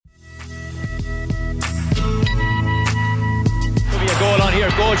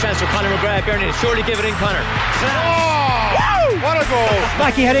Goal chance for Conor McGrath. Bernie, surely give it in, Conor. Oh, what a goal.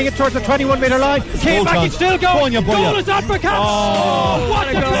 Mackey heading it towards the 21-metre line. Kane Mackey still going. Goal is on for Cats. Oh, what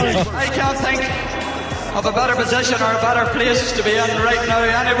a goal. I can't think of a better position or a better place to be in right now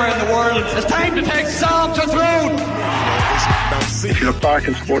anywhere in the world. It's time to take Sam to throne. If you look back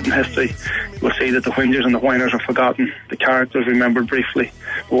in sporting history, you'll see that the whingers and the whiners are forgotten. The characters remembered briefly.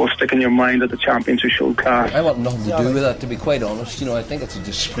 But will stick in your mind that the champions who showed class. I want nothing to do with that, to be quite honest. I think it's a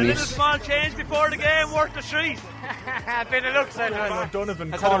disgrace. A small change before the game worth the street. Bit of luck, Donovan,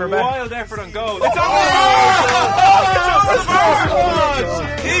 that's had a wild effort on goal. It's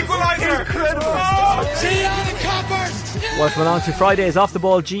equaliser! Incredible! See you on the coppers! Welcome along to Friday's Off the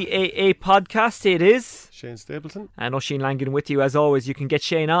Ball GAA podcast. It is Shane Stapleton and Oisin Langan with you. As always, you can get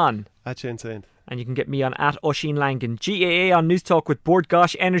Shane on at Shane Saint, and you can get me on at Oisin Langan. GAA on News Talk with Bord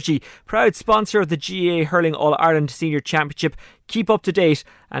Gáis Energy, proud sponsor of the GAA Hurling All-Ireland Senior Championship. Keep up to date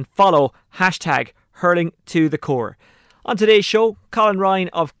and follow #Hurling to the Core. On today's show, Colin Ryan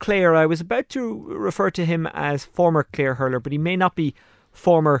of Clare. I was about to refer to him as former Clare hurler, but he may not be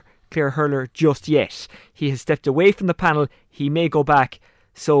former Clare hurler just yet. He has stepped away from the panel. He may go back,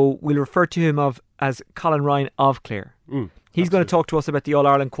 so we'll refer to him as Colin Ryan of Clare. He's going to talk to us about the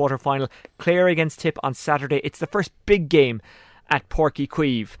All-Ireland quarter-final. Clare against Tip on Saturday. It's the first big game at Páirc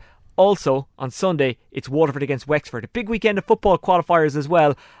Qualifiers. Also, on Sunday, it's Waterford against Wexford. A big weekend of football qualifiers as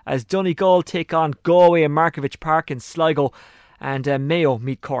well, as Donegal take on Galway and Markievicz Park in Sligo, and Mayo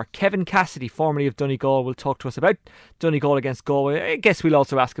meet Cork. Kevin Cassidy, formerly of Donegal, will talk to us about Donegal against Galway. I guess we'll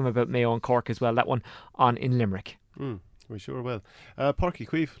also ask him about Mayo and Cork as well. That one on in Limerick. We sure will. Páirc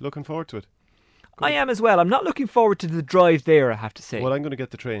Qualifiers, looking forward to it. I am as well. I'm not looking forward to the drive there, I have to say. Well, I'm going to get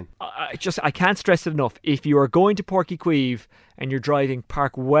the train. I can't stress it enough. If you are going to Páirc Qualifiers and you're driving,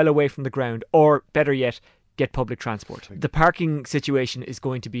 park well away from the ground, or better yet, get public transport. The parking situation is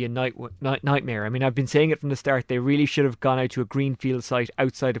going to be a nightmare. I mean, I've been saying it from the start. They really should have gone out to a greenfield site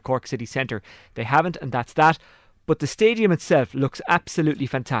outside of Cork city centre. They haven't, and that's that. But the stadium itself looks absolutely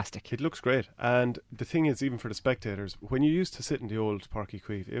fantastic. It looks great. And the thing is, even for the spectators, when you used to sit in the old Páirc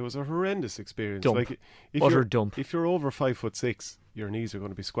Qualifiers, it was a horrendous experience. Dump. Utter dump. If you're over 5'6", your knees are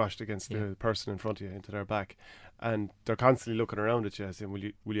going to be squashed against the person in front of you into their back. And they're constantly looking around at you saying,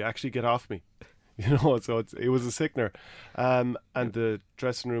 will you actually get off me? So it was a sickener. And the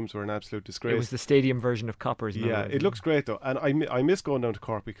dressing rooms were an absolute disgrace. It was the stadium version of Coppers. Yeah, it looks great though. And I miss going down to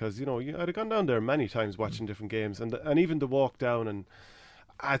Cork because, I'd have gone down there many times watching different games. And even the walk down, and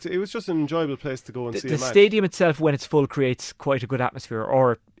it was just an enjoyable place to go and see a match. The stadium itself, when it's full, creates quite a good atmosphere,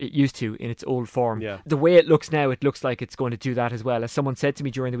 or it used to in its old form. Yeah. The way it looks now, it looks like it's going to do that as well. As someone said to me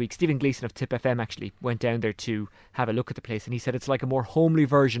during the week, Stephen Gleeson of Tip FM actually went down there to have a look at the place, and he said it's like a more homely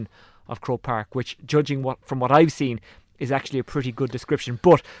version of Croke Park, which, judging from what I've seen, is actually a pretty good description.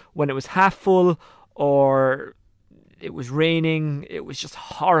 But when it was half full or it was raining, it was just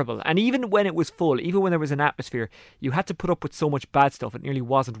horrible. And even when it was full, even when there was an atmosphere, you had to put up with so much bad stuff, it nearly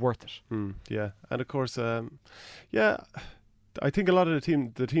wasn't worth it. Yeah, and of course, I think a lot of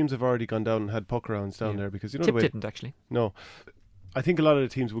the teams have already gone down and had puck rounds down there, because Tip didn't actually. No. I think a lot of the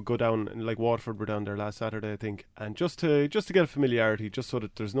teams would go down, like Waterford were down there last Saturday, I think, and just to get a familiarity, just so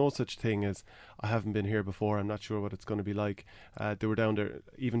that there's no such thing as, I haven't been here before, I'm not sure what it's going to be like. They were down there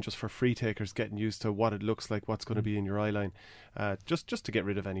even just for free takers, getting used to what it looks like, what's going to be in your eye line, just to get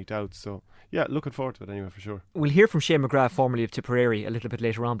rid of any doubts. So yeah, looking forward to it anyway, for sure. We'll hear from Shane McGrath, formerly of Tipperary, a little bit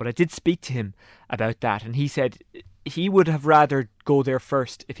later on, but I did speak to him about that, and he said he would have rather go there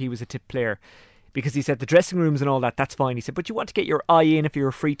first if he was a Tip player, because he said the dressing rooms and all that, that's fine. He said, but you want to get your eye in if you're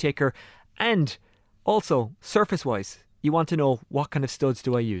a free taker, and also surface wise, you want to know what kind of studs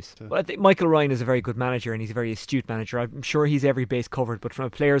do I use. Well, I think Michael Ryan is a very good manager, and he's a very astute manager. I'm sure he's every base covered, but from a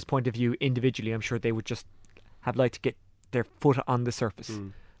player's point of view, individually, I'm sure they would just have liked to get their foot on the surface.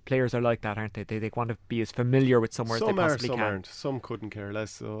 Players are like that, aren't they? They want to be as familiar with somewhere as they possibly can. Some aren't. Some couldn't care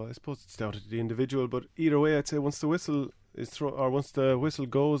less. So I suppose it's down to the individual. But either way, I'd say once the whistle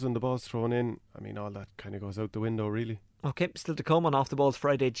goes and the ball's thrown in, I mean, all that kind of goes out the window, really. Okay, still to come on Off the Ball's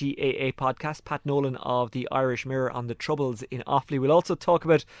Friday GAA podcast. Pat Nolan of the Irish Mirror on the troubles in Offaly. We'll also talk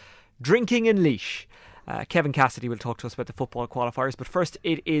about drinking in Laois. Kevin Cassidy will talk to us about the football qualifiers. But first,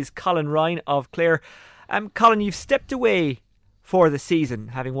 it is Colin Ryan of Clare. Colin, you've stepped away for the season,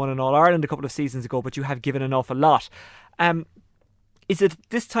 having won an All-Ireland a couple of seasons ago, but you have given an awful lot. Is it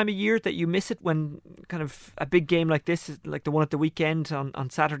this time of year that you miss it, when kind of a big game like this, like the one at the weekend on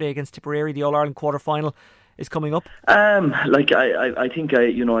Saturday against Tipperary, the All-Ireland quarter-final, is coming up? I think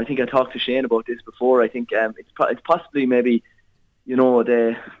I talked to Shane about this before. I think it's possibly maybe,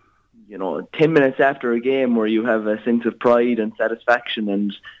 the 10 minutes after a game where you have a sense of pride and satisfaction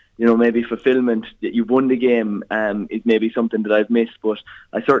and, maybe fulfillment that you've won the game is maybe something that I've missed. But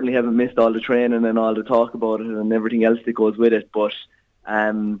I certainly haven't missed all the training and all the talk about it and everything else that goes with it. But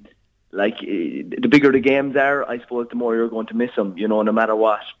the bigger the games are, I suppose the more you're going to miss them, no matter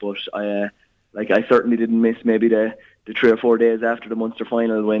what. But I certainly didn't miss maybe the 3 or 4 days after the Munster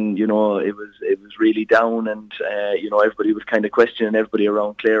final when it was really down and everybody was kind of questioning everybody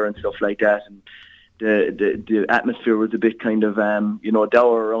around Clare and stuff like that, and the atmosphere was a bit kind of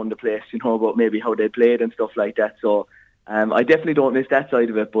dour around the place, about maybe how they played and stuff like that. So I definitely don't miss that side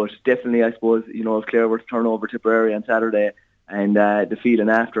of it, but definitely I suppose if Clare were to turn over Tipperary on Saturday and the feeling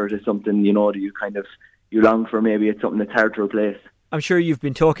after it is something that you long for. Maybe it's something that's hard to replace. I'm sure you've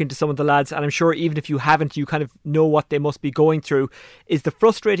been talking to some of the lads, and I'm sure even if you haven't, you kind of know what they must be going through. Is the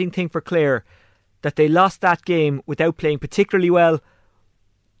frustrating thing for Clare that they lost that game without playing particularly well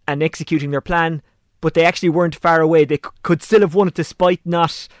and executing their plan, but they actually weren't far away? They could still have won it despite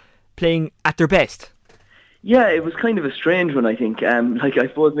not playing at their best. Yeah, it was kind of a strange one, I think. I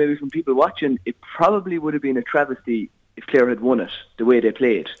suppose maybe from people watching, it probably would have been a travesty if Clare had won it the way they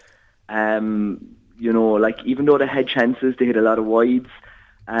played. Even though they had chances, they had a lot of wides.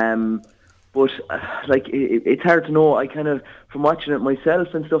 But it's hard to know. I kind of, from watching it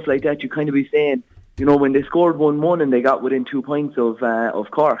myself and stuff like that, you kind of be saying, when they scored 1-1 and they got within 2 points of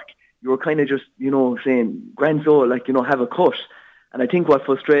Cork, you were kind of just, saying, grand so, have a cut. And I think what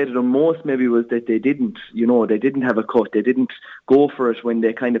frustrated them most maybe was that they didn't have a cut. They didn't go for it when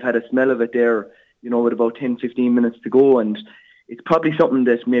they kind of had a smell of it there, with about 10, 15 minutes to go. And it's probably something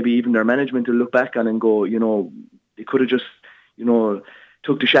that maybe even their management will look back on and go, they could have just,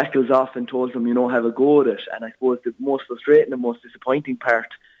 took the shackles off and told them, have a go at it. And I suppose the most frustrating and most disappointing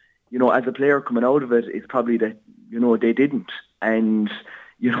part, as a player coming out of it, is probably that, they didn't. And,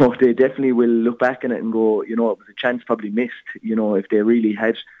 they definitely will look back on it and go, it was a chance probably missed. If they really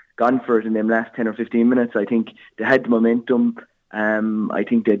had gone for it in them last 10 or 15 minutes, I think they had the momentum. I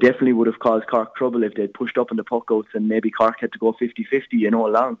think they definitely would have caused Cork trouble if they'd pushed up in the puckouts and maybe Cork had to go 50-50,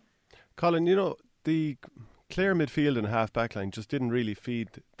 long. Colin, the Clare midfield and half back line just didn't really feed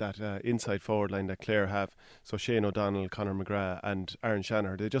that inside forward line that Clare have. So Shane O'Donnell, Conor McGrath and Aaron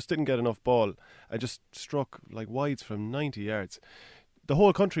Shanner, they just didn't get enough ball and just struck like wides from 90 yards. The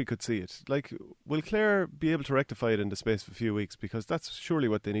whole country could see it. Will Clare be able to rectify it in the space of a few weeks? Because that's surely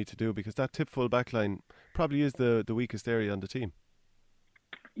what they need to do, because that tip full back line probably is the weakest area on the team.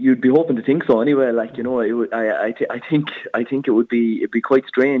 You'd be hoping to think so anyway. It would, I think it'd be quite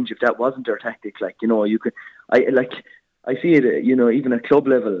strange if that wasn't their tactic. I see it, even at club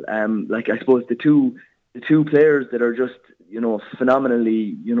level. I suppose the two players that are just,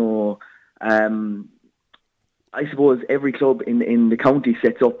 phenomenally, I suppose every club in the county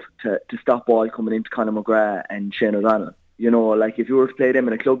sets up to stop ball coming into Conor McGrath and Shane O'Donnell. If you were to play them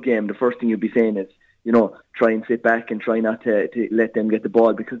in a club game, the first thing you'd be saying is, try and sit back and try not to let them get the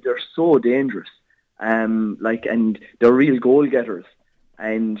ball, because they're so dangerous. And they're real goal getters.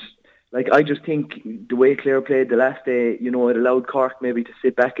 And I just think the way Clare played the last day, it allowed Cork maybe to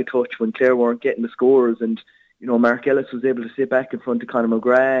sit back a touch when Clare weren't getting the scores. And, Mark Ellis was able to sit back in front of Conor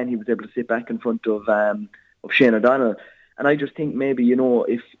McGrath, and he was able to sit back in front of Shane O'Donnell. And I just think maybe,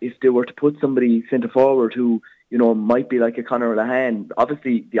 if they were to put somebody centre forward who, might be like a Conor Lahan,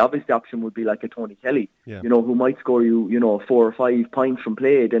 obviously the obvious option would be like a Tony Kelly, who might score you, 4 or 5 points from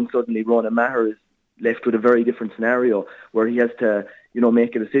play. Then suddenly Ronan Maher is left with a very different scenario where he has to,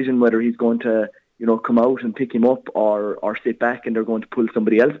 make a decision whether he's going to, come out and pick him up or sit back, and they're going to pull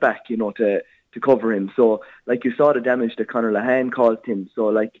somebody else back, to cover him. So, you saw the damage that Conor Lahan caused him.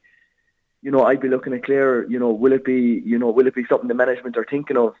 So, I'd be looking at Clare, will it be something the management are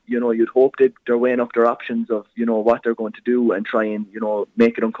thinking of? You'd hope that they're weighing up their options of, what they're going to do and try and,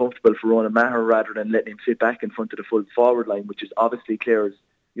 make it uncomfortable for Ronan Maher rather than letting him sit back in front of the full forward line, which is obviously Clare's,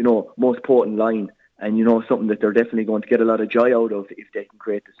 most potent line, and, something that they're definitely going to get a lot of joy out of if they can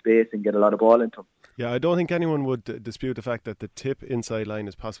create the space and get a lot of ball into them. Yeah, I don't think anyone would dispute the fact that the tip inside line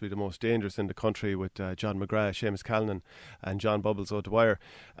is possibly the most dangerous in the country, with John McGrath, Seamus Callanan and John Bubbles O'Dwyer.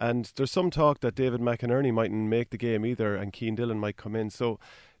 And there's some talk that David McInerney mightn't make the game either, and Cian Dillon might come in. So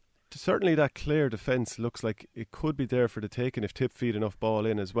certainly that Clare defence looks like it could be there for the taking if Tip feed enough ball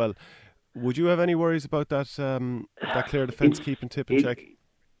in as well. Would you have any worries about that Clare defence keeping Tip in check?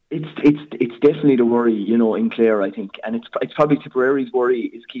 It's definitely the worry, in Clare, I think, and it's probably Tipperary's worry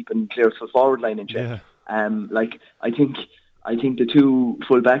is keeping Clare's full forward line in check. Yeah. I think the two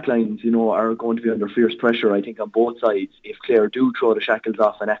full back lines, are going to be under fierce pressure. I think on both sides, if Clare do throw the shackles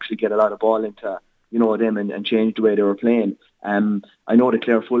off and actually get a lot of ball into them and change the way they were playing. I know the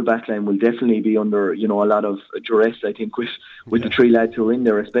Clare full back line will definitely be under, a lot of duress, I think, with the three lads who are in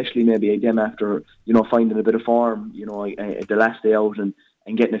there, especially maybe them after, finding a bit of form, the last day out and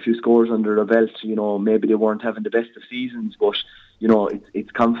getting a few scores under their belt. Maybe they weren't having the best of seasons, but,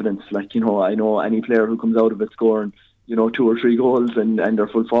 it's confidence. Like, I know any player who comes out of it scoring, 2 or 3 goals and their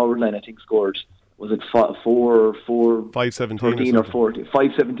full forward line, I think, scored, was it 517 13 or 40?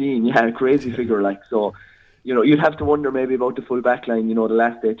 517, yeah, crazy figure. Like, so, you'd have to wonder maybe about the full back line, the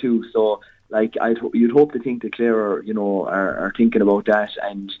last day too. So, like, you'd hope to think that Clare are thinking about that.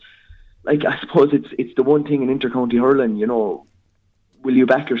 And, like, I suppose it's the one thing in inter-county hurling, will you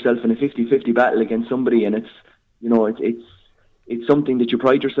back yourself in a 50-50 battle against somebody? And it's something that you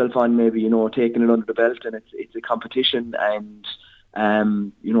pride yourself on, maybe, taking it under the belt, and it's a competition. And,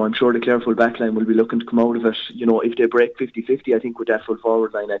 I'm sure the Clare full back line will be looking to come out of it. If they break 50-50, I think with that full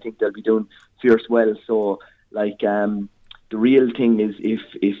forward line, I think they'll be doing fierce well. So, like, the real thing is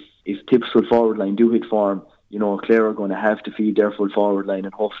if Tip's full forward line do hit form, Clare are going to have to feed their full forward line,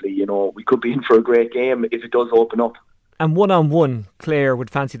 and hopefully, we could be in for a great game if it does open up. And one-on-one, Clare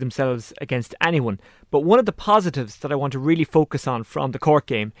would fancy themselves against anyone. But one of the positives that I want to really focus on from the Cork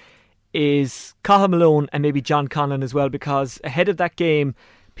game is Cathal Malone and maybe John Conlon as well, because ahead of that game,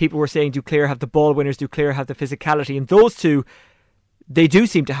 people were saying, do Clare have the ball winners? Do Clare have the physicality? And those two, they do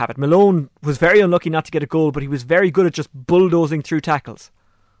seem to have it. Malone was very unlucky not to get a goal, but he was very good at just bulldozing through tackles.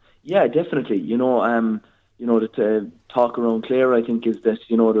 Yeah, definitely. The talk around Clare, I think, is that,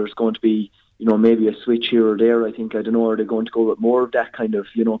 there's going to be, maybe a switch here or there. I think, I don't know, are they going to go with more of that kind of,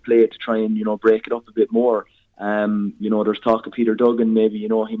 play to try and, break it up a bit more? There's talk of Peter Duggan, maybe,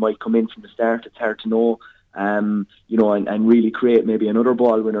 he might come in from the start. It's hard to know, and really create maybe another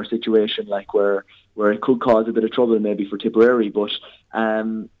ball winner situation, like where it could cause a bit of trouble maybe for Tipperary. But,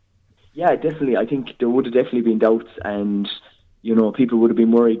 yeah, definitely, I think there would have definitely been doubts, and, people would have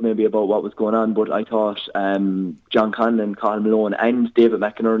been worried maybe about what was going on. But I thought John Conlon, Colin Malone and David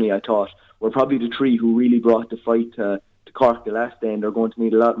McInerney, I thought, were probably the three who really brought the fight to Cork the last day, and they're going to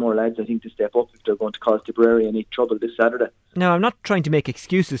need a lot more lads, I think, to step up if they're going to cause Tipperary any trouble this Saturday. Now, I'm not trying to make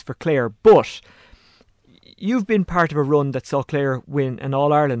excuses for Clare, but you've been part of a run that saw Clare win an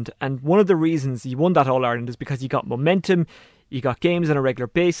All-Ireland, and one of the reasons you won that All-Ireland is because you got momentum, you got games on a regular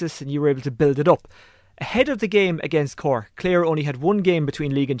basis, and you were able to build it up. Ahead of the game against Cork, Clare only had one game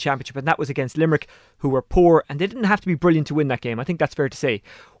between League and Championship, and that was against Limerick, who were poor, and they didn't have to be brilliant to win that game. I think that's fair to say.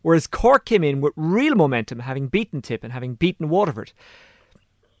 Whereas Cork came in with real momentum, having beaten Tip and having beaten Waterford.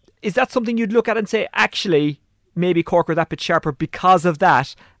 Is that something you'd look at and say, actually, maybe Cork are that bit sharper because of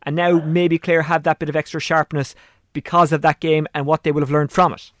that, and now maybe Clare have that bit of extra sharpness because of that game and what they will have learned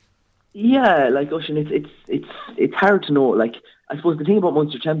from it? Yeah, like, Oisin, it's hard to know. Like, I suppose the thing about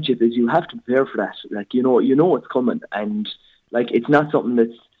Munster Championship is you have to prepare for that. Like, you know it's coming, and like, it's not something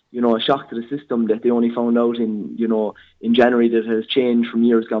that's, a shock to the system that they only found out in January, that has changed from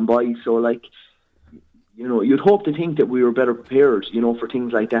years gone by. So, like, you'd hope to think that we were better prepared, for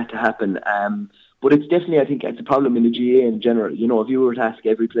things like that to happen. But it's definitely, I think, it's a problem in the GA in general. If you were to ask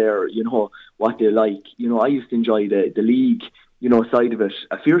every player, what they like, I used to enjoy the league, side of it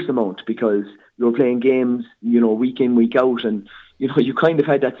a fierce amount, because you were playing games, week in, week out, and, you kind of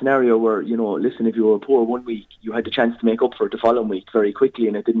had that scenario where, listen, if you were poor one week, you had the chance to make up for it the following week very quickly,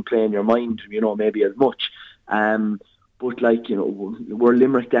 and it didn't play in your mind, maybe as much. But, like, were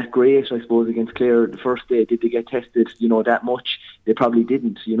Limerick that great, I suppose, against Clare the first day? Did they get tested, that much? They probably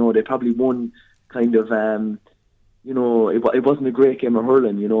didn't. They probably won kind of, it wasn't a great game of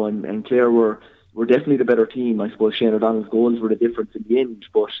hurling, and Clare were definitely the better team. I suppose Shane O'Donnell's goals were the difference in the end,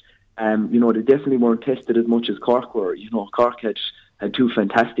 but they definitely weren't tested as much as Cork were. Cork had 2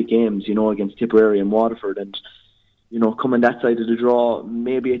 fantastic games, against Tipperary and Waterford, and coming that side of the draw,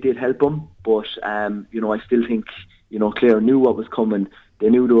 maybe it did help them, but I still think Clare knew what was coming. They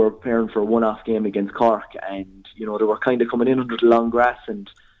knew they were preparing for a one-off game against Cork, and they were kind of coming in under the long grass, and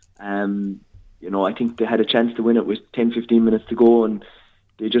I think they had a chance to win it with 10-15 minutes to go, and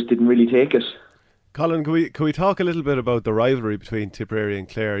they just didn't really take it. Colin, can we talk a little bit about the rivalry between Tipperary and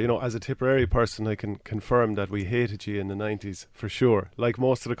Clare? As a Tipperary person, I can confirm that we hated you in the 90s, for sure. Like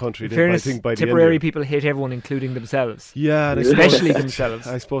most of the country did, I think, by the end. Tipperary people hate everyone, including themselves. Yeah, and especially themselves.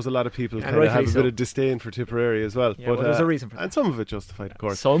 I suppose a lot of people kind of have a bit of disdain for Tipperary as well. Yeah, but there's a reason for that. And some of it justified, of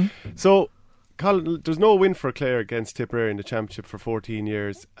course. Some. So, Colin, there's no win for Clare against Tipperary in the Championship for 14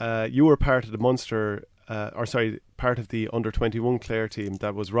 years. You were part of the Munster... part of the under-21 Clare team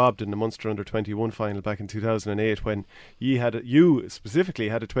that was robbed in the Munster under-21 final back in 2008, when you specifically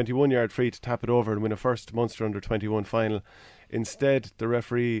had a 21-yard free to tap it over and win a first Munster under-21 final. Instead, the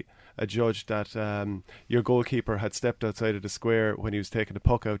referee adjudged that your goalkeeper had stepped outside of the square when he was taking the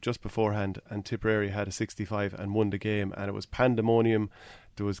puck out just beforehand, and Tipperary had a 65 and won the game, and it was pandemonium.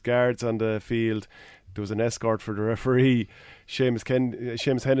 There was guards on the field. There was an escort for the referee.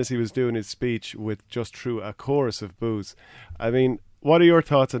 Seamus Hennessy was doing his speech with just through a chorus of boos. I mean, what are your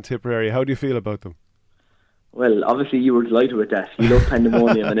thoughts on Tipperary? How do you feel about them? Well, obviously you were delighted with that. You love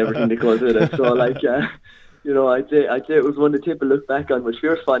pandemonium and everything that goes with it. So, like, I'd say it was one that Tipper looked back on with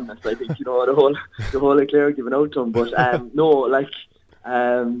fierce fondness. I think, the whole of Clare giving out to him. But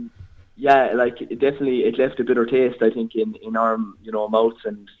definitely it left a bitter taste, I think, in our mouths,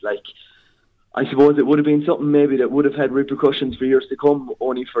 and like, I suppose it would have been something maybe that would have had repercussions for years to come,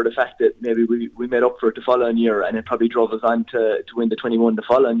 only for the fact that maybe we made up for it the following year, and it probably drove us on to win the 21 the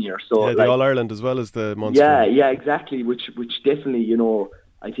following year. So the All-Ireland as well as the Munster. Yeah, exactly. Which definitely,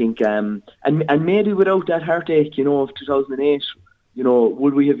 I think, and maybe without that heartache, of 2008,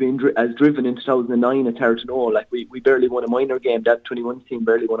 would we have been as driven in 2009? It's hard to know. Like, we barely won a minor game. That 21 team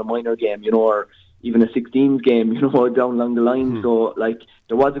barely won a minor game, or even a 16s game, down along the line. So, like,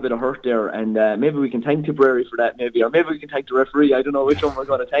 there was a bit of hurt there, and maybe we can thank Tipperary for that, or maybe we can thank the referee. I don't know which one we're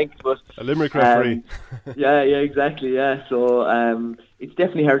going to thank, but a Limerick referee. Yeah, exactly. Yeah, so it's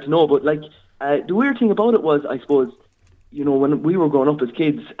definitely hard to know. But like, the weird thing about it was, I suppose, when we were growing up as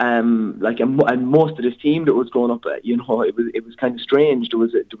kids, and most of this team that was growing up, it was kind of strange. There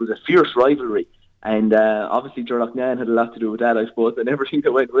was a fierce rivalry. And obviously Gerlach Nan had a lot to do with that, I suppose, and everything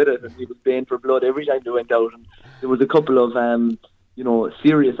that went with it. And he was paying for blood every time they went out. And there was a couple of,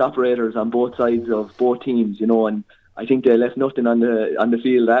 serious operators on both sides of both teams, and I think they left nothing on the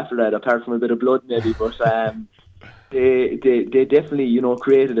field after that, apart from a bit of blood maybe. But they definitely,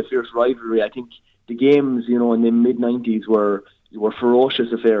 created a fierce rivalry. I think the games, in the mid-90s were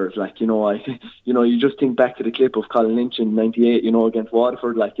ferocious affairs. Like, you just think back to the clip of Colin Lynch in 98, against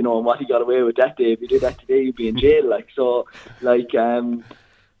Waterford, like, and what he got away with that day. If you did that today, you'd be in jail. Like, so,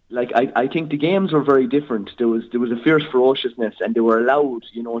 I think the games were very different. There was a fierce ferociousness, and they were allowed,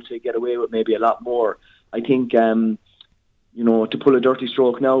 to get away with maybe a lot more. I think, to pull a dirty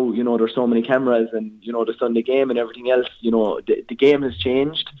stroke now, there's so many cameras and, the Sunday game and everything else, the game has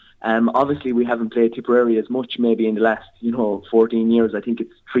changed. Obviously we haven't played Tipperary as much maybe in the last, 14 years. I think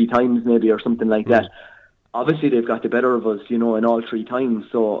it's 3 times maybe, or something like that. Obviously they've got the better of us, in all 3 times.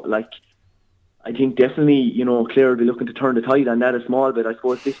 So, like, I think definitely, Clare will be looking to turn the tide on that a small bit. I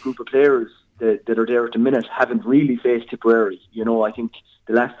suppose this group of players that are there at the minute haven't really faced Tipperary. I think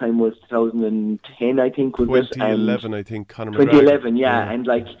the last time was 2010, I think, was 2011, I think, Conor McGrath. 2011, yeah. And,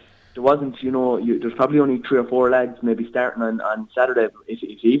 like, there wasn't, there's probably only 3 or 4 lads maybe starting on Saturday, if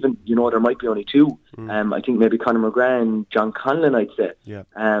even, there might be only 2. I think maybe Conor McGrath and John Conlon, I'd say,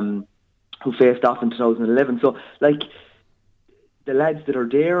 who faced off in 2011. So, like, the lads that are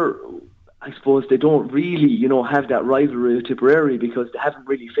there, I suppose they don't really, have that rivalry with Tipperary, because they haven't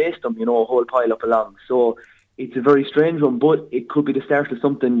really faced them, a whole pile up along. So it's a very strange one, but it could be the start of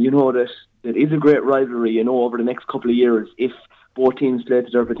something, that is a great rivalry, over the next couple of years, if both teams play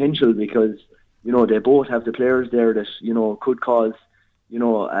to their potential, because, they both have the players there that, could cause,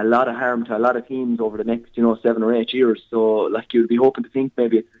 a lot of harm to a lot of teams over the next, 7 or 8 years. So, like, you'd be hoping to think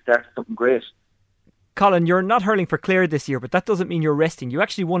maybe it's the start of something great. Colin, you're not hurling for Clare this year, but that doesn't mean you're resting. You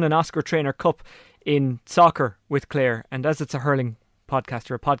actually won an Oscar Traynor Cup in soccer with Clare, and as it's a hurling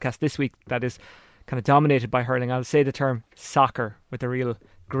podcast, or a podcast this week that is kind of dominated by hurling, I'll say the term soccer with a real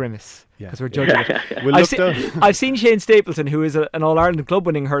grimace, because we're judging it. I've seen Shane Stapleton, who is an All-Ireland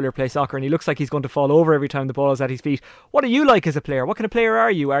club-winning hurler, play soccer, and he looks like he's going to fall over every time the ball is at his feet. What are you like as a player? What kind of player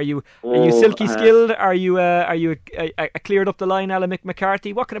are you? Are you silky skilled? Are you a cleared up the line, Alan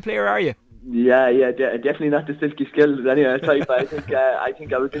McCarthy? What kind of player are you? Yeah, definitely not the silky skills anyway type. I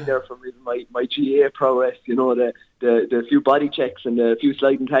think I was in there from my GA prowess, the few body checks and the few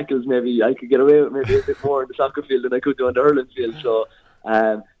sliding tackles. Maybe I could get away with maybe a bit more in the soccer field than I could do on the hurling field. So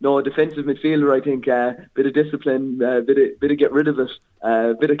no, defensive midfielder, I think, bit of discipline, bit of get rid of it,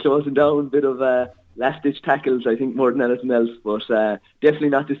 bit of closing down, bit of last ditch tackles, I think, more than anything else. But definitely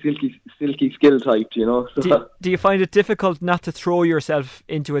not the silky skill type, So. Do you find it difficult not to throw yourself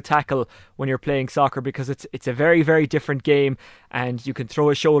into a tackle when you're playing soccer, because it's a very, very different game, and you can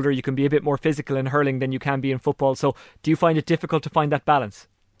throw a shoulder, you can be a bit more physical in hurling than you can be in football. So do you find it difficult to find that balance?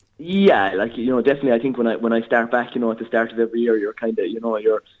 Yeah, like, definitely. I think when I start back, at the start of every year, you're kind of,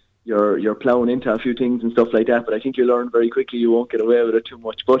 you're ploughing into a few things and stuff like that. But I think you learn very quickly you won't get away with it too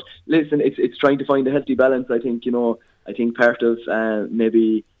much. But listen, it's trying to find a healthy balance. I think, I think part of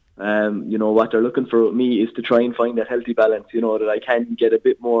maybe what they're looking for with me is to try and find that healthy balance. That I can get a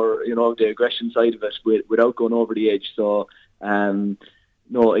bit more, the aggression side of it without going over the edge. So.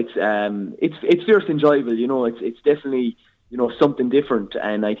 no, it's fierce enjoyable. You know, it's definitely, you know, something different.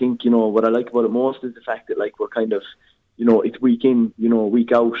 And I think, you know, what I like about it most is the fact that, like, we're kind of, you know, it's week in, you know,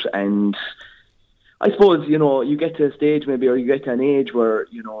 week out. And I suppose, you know, you get to a stage maybe, or you get to an age where,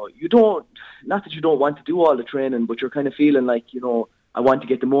 you know, not that you don't want to do all the training, but you're kind of feeling like, you know, I want to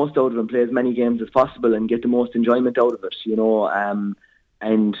get the most out of it and play as many games as possible and get the most enjoyment out of it, you know.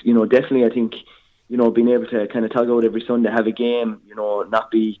 And, you know, definitely I think, you know, being able to kind of tug out every Sunday, have a game, you know,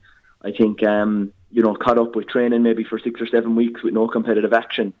 not be, I think, you know, caught up with training maybe for 6 or 7 weeks with no competitive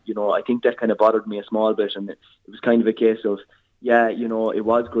action. You know, I think that kind of bothered me a small bit, and it was kind of a case of, yeah, you know, it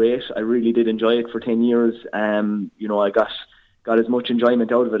was great. I really did enjoy it for 10 years. You know, I got as much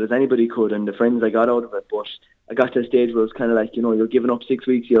enjoyment out of it as anybody could, and the friends I got out of it, but I got to a stage where it was kind of like, you know, you're giving up 6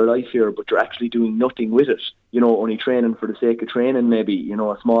 weeks of your life here, but you're actually doing nothing with it, you know, only training for the sake of training maybe, you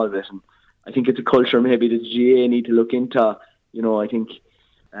know, a small bit. And I think it's a culture maybe that the GA need to look into. You know, I think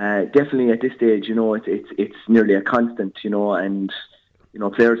definitely at this stage, you know, it's nearly a constant, you know, and, you know,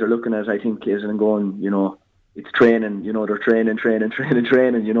 players are looking at it, I think, and going, you know, it's training, you know, they're training,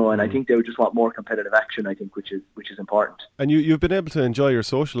 you know, and I think they would just want more competitive action, I think, which is important. And you've been able to enjoy your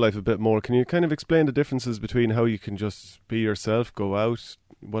social life a bit more. Can you kind of explain the differences between how you can just be yourself, go out,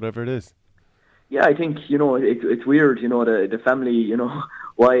 whatever it is? Yeah, I think, you know, it's weird, you know, the family, you know,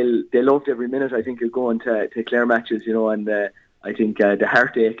 while they loved every minute, I think, of going to Clare matches, you know, and I think the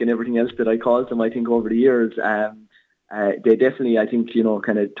heartache and everything else that I caused them, I think, over the years, they definitely, I think, you know,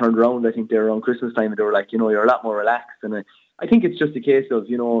 kind of turned around. I think they were around Christmas time and they were like, you know, you're a lot more relaxed. And I think it's just a case of,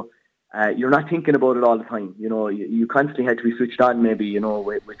 you know, you're not thinking about it all the time. You know, you constantly had to be switched on maybe, you know,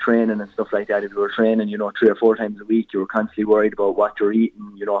 with training and stuff like that. If you were training, you know, 3 or 4 times a week, you were constantly worried about what you're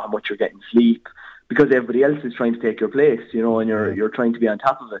eating, you know, how much you're getting sleep, because everybody else is trying to take your place, you know, and you're trying to be on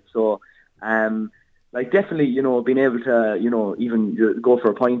top of it. So, like, definitely, you know, being able to, you know, even go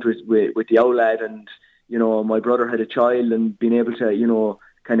for a pint with the old lad, and, you know, my brother had a child, and being able to, you know,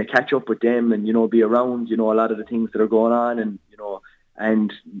 kind of catch up with them and, you know, be around, you know, a lot of the things that are going on, and, you know,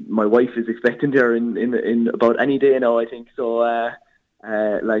 and my wife is expecting her in about any day now, I think. So,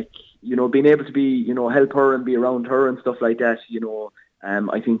 like, you know, being able to be, you know, help her and be around her and stuff like that, you know,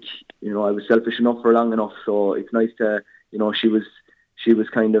 I think, you know, I was selfish enough for long enough, so it's nice to, you know, she was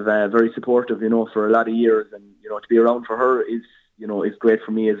kind of very supportive, you know, for a lot of years, and, you know, to be around for her is, you know, is great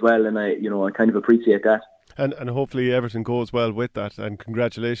for me as well, and I, you know, I kind of appreciate that. And hopefully everything goes well with that, and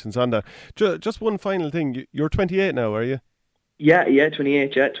congratulations on that. Just one final thing, you're 28 now, are you? Yeah,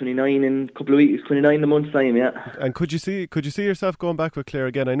 28, 29 in a couple of weeks, 29 in a month's time, yeah. And could you see yourself going back with Clare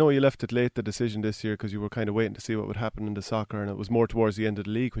again? I know you left it late, the decision this year, because you were kind of waiting to see what would happen in the soccer, and it was more towards the end of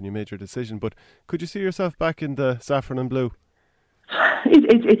the league when you made your decision, but could you see yourself back in the saffron and blue?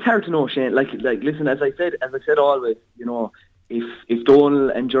 It's hard to know, Shane. Like, listen, as I said always, you know, if Donal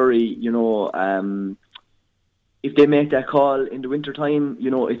and Jury, you know, if they make that call in the winter time,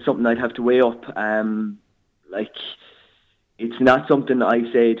 you know, it's something I'd have to weigh up. Like, it's not something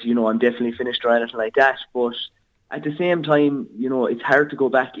I said, you know, I'm definitely finished or anything like that, but at the same time, you know, it's hard to go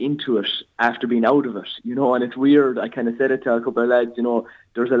back into it after being out of it, you know, and it's weird. I kind of said it to a couple of lads, you know,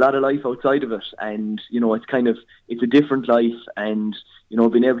 there's a lot of life outside of it, and, you know, it's a different life, and, you know,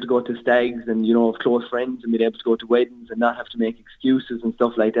 being able to go to stags and, you know, have close friends and being able to go to weddings and not have to make excuses and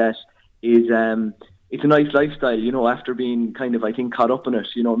stuff like that is, it's a nice lifestyle, you know, after being kind of, I think, caught up in it,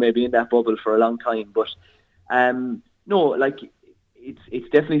 you know, maybe in that bubble for a long time. But, no, like, it's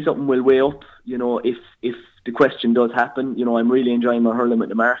definitely something we'll weigh up, you know, if the question does happen. You know, I'm really enjoying my hurling with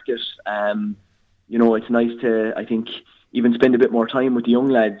the market. You know, it's nice to, I think, even spend a bit more time with the young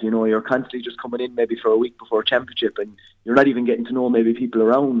lads. You know, you're constantly just coming in maybe for a week before championship, and you're not even getting to know maybe people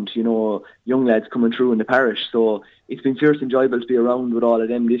around, you know, young lads coming through in the parish. So it's been fierce enjoyable to be around with all of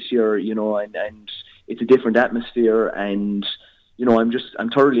them this year, you know, and it's a different atmosphere, and, you know, I'm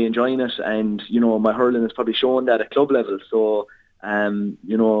thoroughly enjoying it, and, you know, my hurling has probably shown that at club level. So,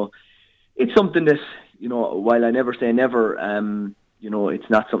 you know, it's something that, you know, while I never say never, you know, it's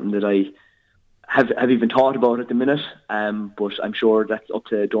not something that I have even thought about at the minute, but I'm sure that's up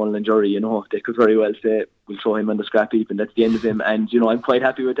to Donal and Jury. You know, they could very well say we'll throw him on the scrap heap and that's the end of him, and, you know, I'm quite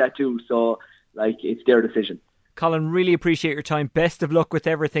happy with that too. So, like, it's their decision. Colin, really appreciate your time. Best of luck with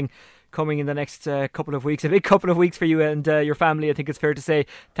everything coming in the next couple of weeks. A big couple of weeks for you and your family, I think it's fair to say.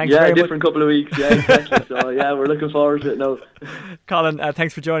 Thanks very much. Yeah, different couple of weeks. Yeah, exactly. So, yeah, we're looking forward to it now. Colin,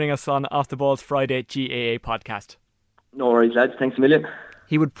 thanks for joining us on Off the Ball's Friday GAA podcast. No worries, lads. Thanks a million.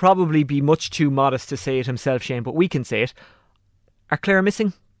 He would probably be much too modest to say it himself, Shane, but we can say it. Are Clare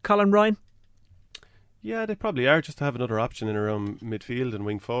missing Colin Ryan? Yeah, they probably are, just to have another option in around midfield and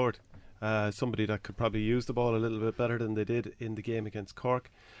wing forward. Somebody that could probably use the ball a little bit better than they did in the game against Cork.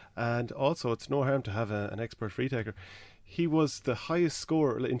 And also, it's no harm to have an expert free taker. He was the highest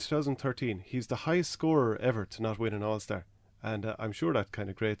scorer in 2013. He's the highest scorer ever to not win an All-Star. And I'm sure that kind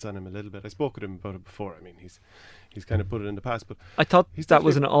of grates on him a little bit. I spoke with him about it before. I mean, he's kind of put it in the past. But I thought that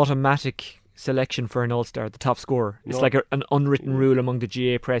was an automatic selection for an All-Star, the top scorer. It's like an unwritten rule among the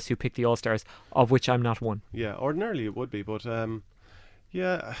GA press who pick the All-Stars, of which I'm not one. Yeah, ordinarily it would be, but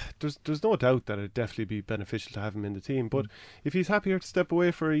yeah, there's no doubt that it'd definitely be beneficial to have him in the team. But if he's happier to step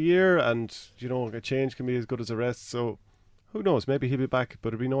away for a year, and a change can be as good as a rest, so who knows? Maybe he'll be back, but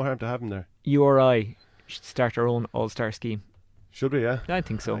it'd be no harm to have him there. You or I should start our own All-Star scheme. Should we? Yeah, I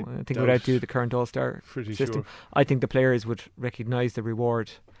think so. I think we'd outdo the current All-Star system. Sure. I think the players would recognise the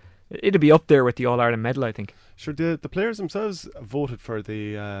reward. It'd be up there with the All-Ireland medal, I think. Sure, the players themselves voted for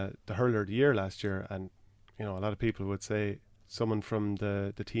the Hurler of the Year last year, and a lot of people would say someone from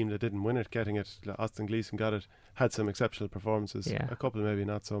the team that didn't win it getting it. Austin Gleeson got it, had some exceptional performances. Yeah. A couple maybe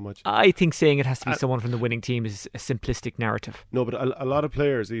not so much. I think saying it has to be someone from the winning team is a simplistic narrative. No, but a lot of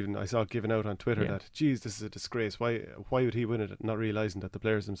players, even I saw given out on Twitter that, geez, this is a disgrace. Why would he win it? Not realising that the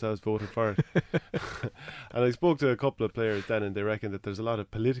players themselves voted for it. And I spoke to a couple of players then, and they reckon that there's a lot of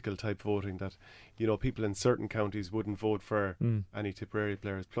political type voting that, people in certain counties wouldn't vote for any Tipperary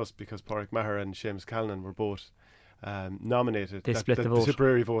players. Plus, because Páirc Maher and Seamus Callanan were both nominated, they split the vote. The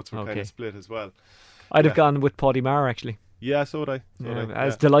Tipperary votes were kind of split as well. I'd have gone with Paddy Maher, actually. Yeah, so would I.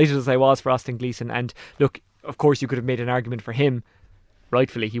 As delighted as I was for Austin Gleeson. And look, of course you could have made an argument for him.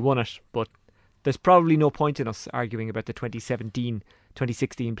 Rightfully, he won it. But there's probably no point in us arguing about the 2016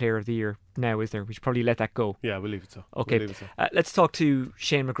 Player of the Year now, is there? We should probably let that go. Yeah, we'll leave it so. Okay, let's talk to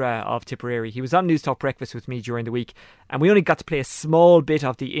Shane McGrath of Tipperary. He was on News Talk Breakfast with me during the week, and we only got to play a small bit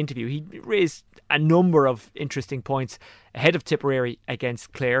of the interview. He raised a number of interesting points ahead of Tipperary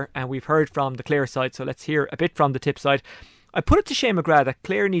against Clare, and we've heard from the Clare side, so let's hear a bit from the Tip side. I put it to Shane McGrath that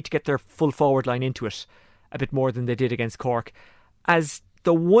Clare need to get their full forward line into it a bit more than they did against Cork, as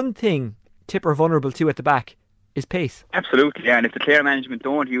the one thing Tip are vulnerable to at the back is pace. Absolutely, yeah. And if the Clare management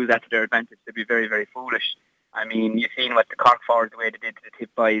don't use that to their advantage, they'd be very, very foolish. I mean, you've seen what the Cork forwards, the way they did to the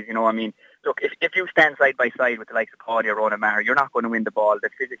Tip boys, I mean, look, if you stand side by side with the likes of Paddy or Ronan Maher, you're not going to win the ball.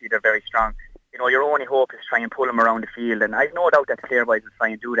 They're very strong. Your only hope is to try and pull them around the field, and I've no doubt that the Clare boys will try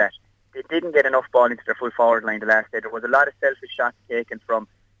and do that. They didn't get enough ball into their full forward line the last day. There was a lot of selfish shots taken from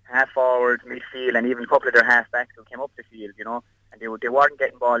half forward, midfield, and even a couple of their half backs who came up the field, and they weren't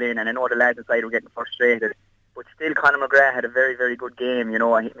getting ball in, and I know the lads inside were getting frustrated. But still, Conor McGrath had a very, very good game.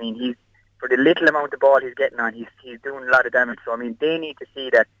 I mean, he's, for the little amount of ball he's getting on, he's doing a lot of damage. So I mean, they need to see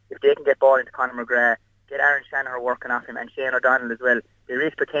that if they can get ball into Conor McGrath, get Aaron Shanahan working off him, and Shane O'Donnell as well, there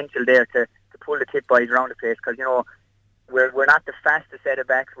is potential there to pull the Tip boys around the place, because we're not the fastest set of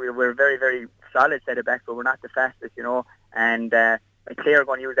backs. We're a very, very solid set of backs, but we're not the fastest, and Clare are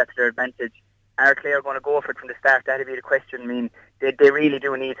going to use that to their advantage. Are Clare going to go for it from the start? That'll be the question. I mean, they really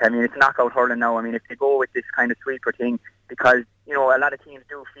do need to. I mean, it's knockout hurling now. I mean, if they go with this kind of sweeper thing, because, a lot of teams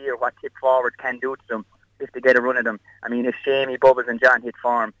do fear what Tip forwards can do to them if they get a run at them. I mean, if Shamey, Bubbles and John hit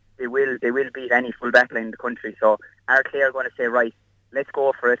form, they will beat any full back line in the country. So are Clare going to say, right, let's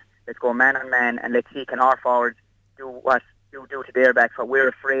go for it, let's go man on man, and let's see can our forwards do what do to their backs, what we're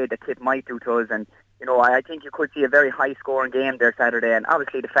afraid that Tip might do to us. And, I think you could see a very high scoring game there Saturday, and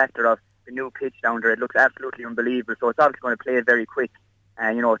obviously the factor of the new pitch down there, it looks absolutely unbelievable. So it's obviously going to play very quick,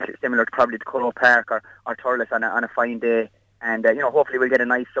 similar to probably to Páirc or Thurles on a fine day. And hopefully we'll get a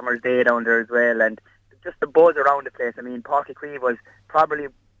nice summer's day down there as well. And just the buzz around the place. I mean, Páirc was probably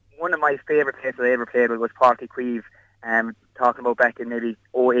one of my favourite places I ever played with was Páirc. Talking about back in maybe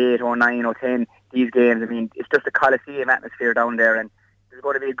 08, 09, 010, these games. I mean, it's just a Coliseum atmosphere down there, and there's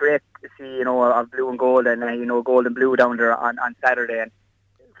going to be great to see, of blue and gold and gold and blue down there on Saturday. And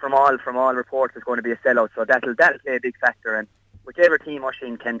from all reports, it's going to be a sellout. So that'll play a big factor. And whichever team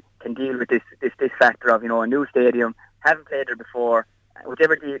Oisin can deal with this factor of a new stadium, haven't played there before,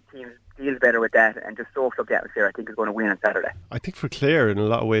 whichever team deals better with that and just soaks up the atmosphere, I think is going to win on Saturday. I think for Clare, in a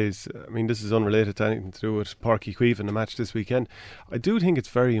lot of ways, I mean, this is unrelated to anything to do with Páirc in the match this weekend. I do think it's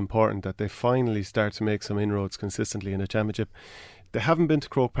very important that they finally start to make some inroads consistently in the championship. They haven't been to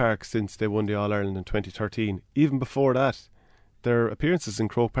Croke Park since they won the All-Ireland in 2013. Even before that, their appearances in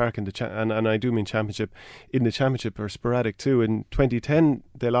Croke Park in the and I do mean championship, in the championship are sporadic too. In 2010,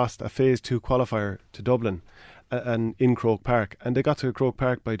 they lost a Phase 2 qualifier to Dublin and in Croke Park, and they got to Croke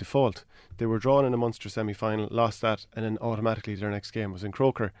Park by default. They were drawn in a Munster semi-final, lost that, and then automatically their next game was in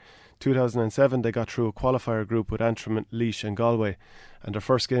Croker. 2007, they got through a qualifier group with Antrim, Laois and Galway, and their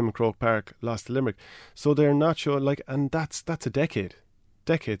first game in Croke Park lost to Limerick. So they're not sure, and that's a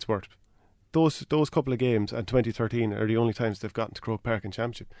decade's worth those couple of games and 2013 are the only times they've gotten to Croke Park in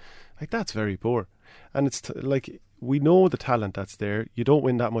Championship. Like, that's very poor. And it's we know the talent that's there. You don't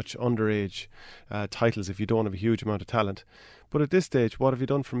win that much underage titles if you don't have a huge amount of talent. But at this stage, what have you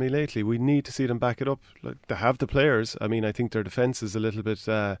done for me lately? We need to see them back it up. Like, they have the players. I mean, I think their defence is a little bit,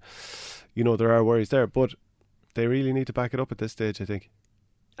 there are worries there. But they really need to back it up at this stage, I think.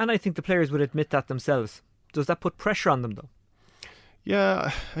 And I think the players would admit that themselves. Does that put pressure on them, though?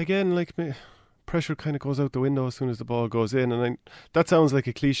 Yeah, again, pressure kind of goes out the window as soon as the ball goes in, and that sounds like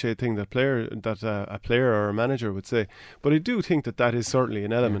a cliche thing that a player or a manager would say, but I do think that is certainly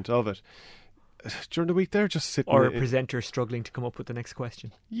an element of it. During the week, they're just sitting... Or a presenter struggling to come up with the next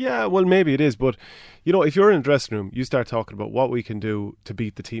question. Yeah, well, maybe it is, but, if you're in a dressing room, you start talking about what we can do to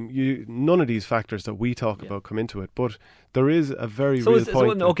beat the team. None of these factors that we talk about come into it, but there is a very real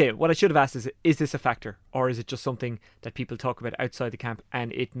point. Okay, what I should have asked is this a factor, or is it just something that people talk about outside the camp,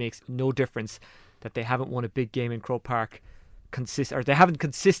 and it makes no difference that they haven't won a big game in Croke Park, or they haven't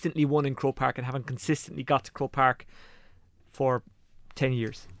consistently won in Croke Park and haven't consistently got to Croke Park for 10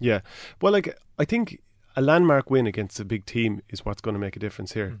 years. Yeah. Well, I think a landmark win against a big team is what's going to make a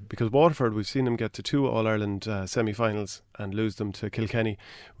difference here. Because Waterford, we've seen them get to 2 All-Ireland semi-finals and lose them to Kilkenny.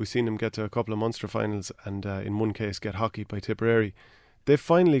 We've seen them get to a couple of Munster finals and in one case get hockeyed by Tipperary. They've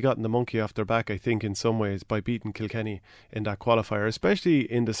finally gotten the monkey off their back, I think, in some ways, by beating Kilkenny in that qualifier,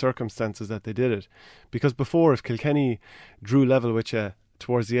 especially in the circumstances that they did it. Because before, if Kilkenny drew level with you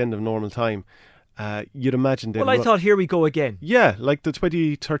towards the end of normal time, you'd imagine they'd... Well, I thought, here we go again. Yeah, like the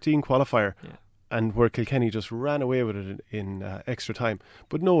 2013 qualifier, and where Kilkenny just ran away with it in extra time.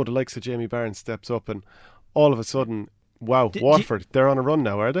 But no, the likes of Jamie Barron steps up, and all of a sudden, wow, Waterford, they're on a run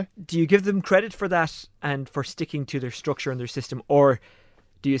now, are they? Do you give them credit for that and for sticking to their structure and their system, or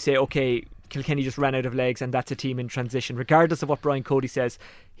do you say, okay, Kilkenny just ran out of legs and that's a team in transition? Regardless of what Brian Cody says,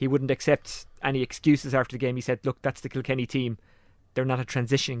 he wouldn't accept any excuses after the game. He said, look, that's the Kilkenny team. They're not a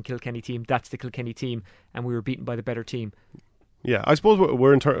transitioning Kilkenny team. That's the Kilkenny team, and we were beaten by the better team. Yeah, I suppose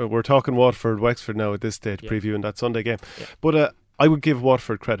we're talking Waterford, Wexford now at this stage, previewing that Sunday game. Yeah. But I would give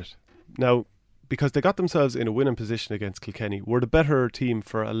Waterford credit now, because they got themselves in a winning position against Kilkenny. Were the better team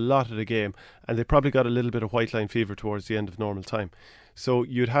for a lot of the game, and they probably got a little bit of white line fever towards the end of normal time. So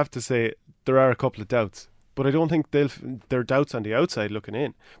you'd have to say there are a couple of doubts. But I don't think they're doubts on the outside looking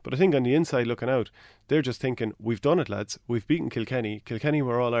in. But I think on the inside looking out, they're just thinking, we've done it, lads. We've beaten Kilkenny. Kilkenny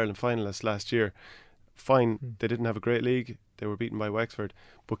were All-Ireland finalists last year. Fine, they didn't have a great league. They were beaten by Wexford.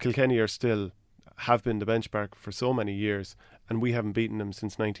 But Kilkenny have been the benchmark for so many years, and we haven't beaten them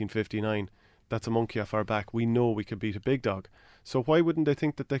since 1959. That's a monkey off our back. We know we could beat a big dog. So why wouldn't they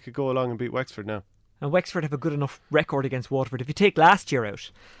think that they could go along and beat Wexford now? And Wexford have a good enough record against Waterford. If you take last year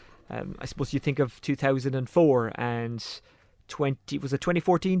out, I suppose you think of 2004 and was it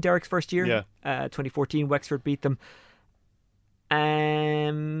 2014, Derek's first year? Yeah. 2014, Wexford beat them.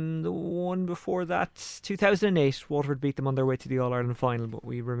 The one before that, 2008, Waterford beat them on their way to the All-Ireland final, but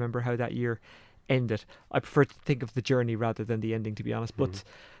we remember how that year ended. I prefer to think of the journey rather than the ending, to be honest. But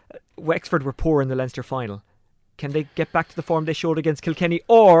Wexford were poor in the Leinster final. Can they get back to the form they showed against Kilkenny,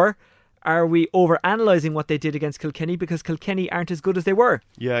 or are we over-analysing what they did against Kilkenny because Kilkenny aren't as good as they were?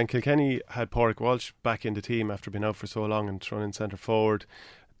 Yeah, and Kilkenny had Páirc Walsh back in the team after being out for so long and thrown in centre forward.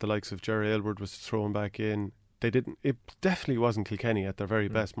 The likes of Jerry Aylward was thrown back in. It definitely wasn't Kilkenny at their very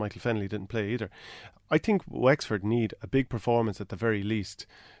best. Michael Fennelly didn't play either. I think Wexford need a big performance at the very least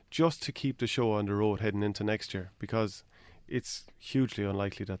just to keep the show on the road heading into next year, because it's hugely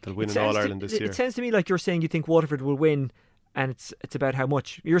unlikely that they'll win an All-Ireland this year. It sounds to me like you're saying you think Waterford will win, and it's about how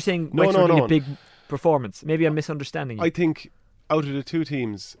much. You're saying Wexford need a big performance. Maybe I'm misunderstanding you. I think out of the two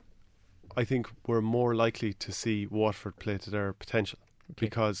teams, I think we're more likely to see Waterford play to their potential,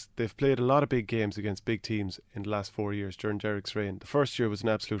 because they've played a lot of big games against big teams in the last 4 years during Derek's reign. The first year was an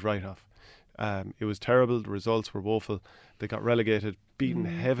absolute write-off. It was terrible. The results were woeful. They got relegated, beaten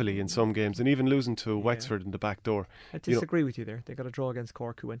heavily in some games, and even losing to Wexford in the back door. I disagree with you there. They got a draw against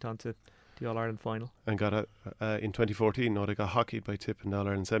Cork, who went on to the All-Ireland final. And got in 2014, they got hockeyed by Tip in the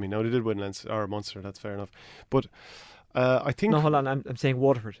All-Ireland semi. Now, they did win Munster, that's fair enough. But I think... No, hold on, I'm saying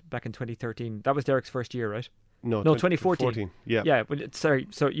Waterford back in 2013. That was Derek's first year, right? No, 2014. Yeah. Yeah, well, sorry,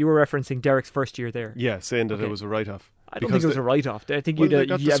 so you were referencing Derek's first year there. Yeah, saying that it was a write-off. I don't think it was a write-off. I think they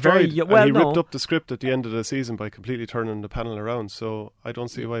got destroyed, he ripped up the script at the end of the season by completely turning the panel around, so I don't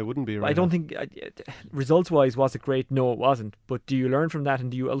see why it wouldn't be a write-off. I don't think, results-wise, was it great? No, it wasn't. But do you learn from that, and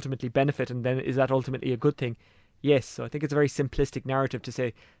do you ultimately benefit, and then is that ultimately a good thing? Yes, so I think it's a very simplistic narrative to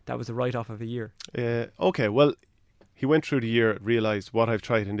say that was a write-off of a year. Okay, well, he went through the year, realised what I've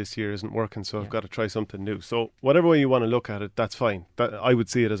tried in this year isn't working, so I've got to try something new. So whatever way you want to look at it, that's fine. I would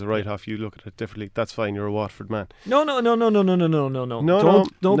see it as a write-off. You look at it differently. That's fine. You're a Watford man. No. Don't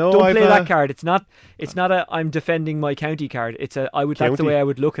play that card. It's not a I'm defending my county card. It's a that's the way I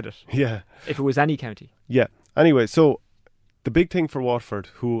would look at it. Yeah. If it was any county. Yeah. Anyway, so the big thing for Watford,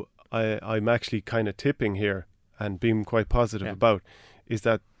 who I'm actually kind of tipping here and being quite positive about, is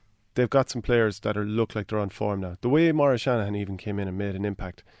that they've got some players that look like they're on form now. The way Maurice Shanahan even came in and made an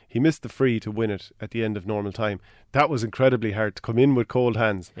impact. He missed the free to win it at the end of normal time. That was incredibly hard to come in with cold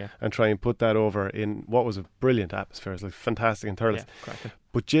hands and try and put that over in what was a brilliant atmosphere. It was like fantastic and Thurles.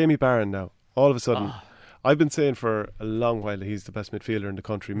 But Jamie Barron now, all of a sudden, I've been saying for a long while that he's the best midfielder in the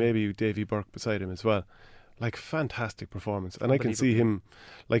country. Maybe Davy Burke beside him as well. Like, fantastic performance. And I can see him,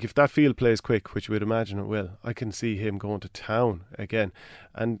 like, if that field plays quick, which we'd imagine it will, I can see him going to town again.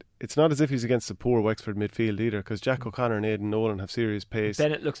 And it's not as if he's against the poor Wexford midfield either, because Jack O'Connor and Aidan Nolan have serious pace.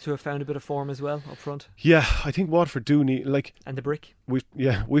 Bennett looks to have found a bit of form as well up front. Yeah, I think Watford do need, like... And the brick.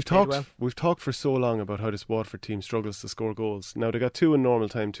 We've talked for so long about how this Watford team struggles to score goals. Now, they got 2 in normal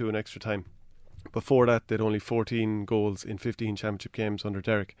time, 2 in extra time. Before that, they'd only 14 goals in 15 championship games under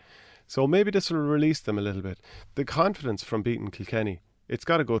Derek. So maybe this will release them a little bit. The confidence from beating Kilkenny, it's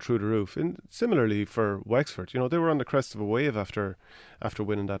got to go through the roof. And similarly for Wexford, you know, they were on the crest of a wave after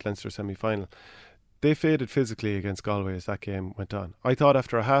winning that Leinster semi-final. They faded physically against Galway as that game went on. I thought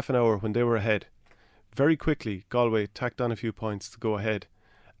after a half an hour when they were ahead, very quickly Galway tacked on a few points to go ahead,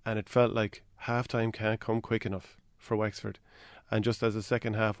 and it felt like half-time can't come quick enough for Wexford. And just as the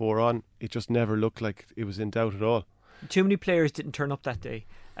second half wore on, it just never looked like it was in doubt at all. Too many players didn't turn up that day.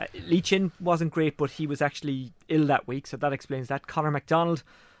 Leachin wasn't great, but he was actually ill that week, so that explains that. Conor MacDonald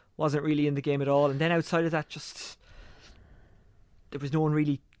wasn't really in the game at all, and then outside of that, just there was no one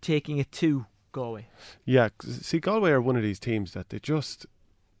really taking it to Galway. Yeah, see, Galway are one of these teams that they just,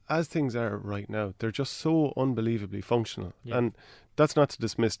 as things are right now, they're just so unbelievably functional. And that's not to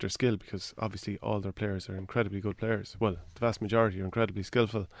dismiss their skill, because obviously all their players are incredibly good players. Well, the vast majority are incredibly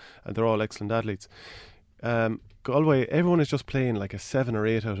skillful, and they're all excellent athletes. Galway, everyone is just playing like a 7 or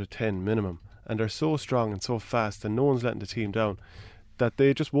 8 out of 10 minimum, and they're so strong and so fast, and no one's letting the team down, that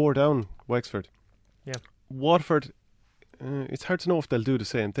they just wore down Wexford. Watford, it's hard to know if they'll do the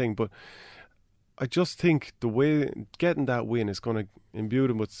same thing, but I just think the way getting that win is going to imbue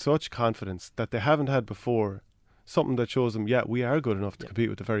them with such confidence that they haven't had before. Something that shows them, we are good enough to compete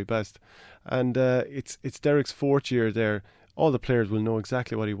with the very best. And it's Derek's 4th year there. All the players will know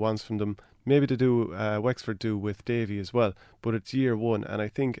exactly what he wants from them. Maybe to do Wexford do with Davy as well, but it's year 1, and I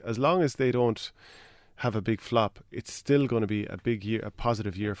think as long as they don't have a big flop, it's still going to be a big year, a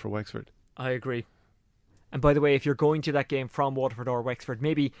positive year for Wexford. I agree. And by the way, if you're going to that game from Waterford or Wexford,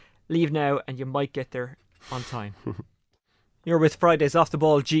 maybe leave now and you might get there on time. You're with Friday's Off the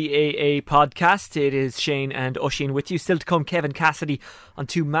Ball GAA podcast. It is Shane and Oisin with you. Still to come, Kevin Cassidy on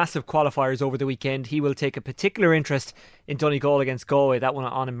 2 massive qualifiers over the weekend. He will take a particular interest in Donegal against Galway, that one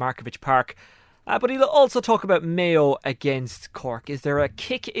on in Markievicz Park. But he'll also talk about Mayo against Cork. Is there a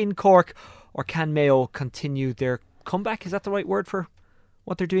kick in Cork, or can Mayo continue their comeback? Is that the right word for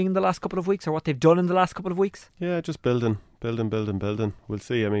what they're doing in the last couple of weeks, or what they've done in the last couple of weeks? Yeah, just building. We'll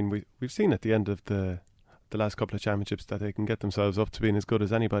see. I mean, we've seen at the end of the last couple of championships that they can get themselves up to being as good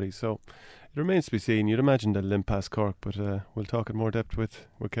as anybody, so it remains to be seen. You'd imagine they'll limp past Cork, but we'll talk in more depth with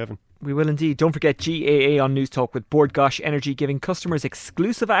Kevin. We will indeed. Don't forget GAA on News Talk with Bord Gáis Energy, giving customers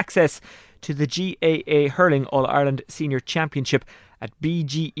exclusive access to the GAA Hurling All-Ireland Senior Championship at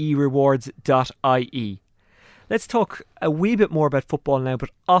bgerewards.ie. Let's talk a wee bit more about football now,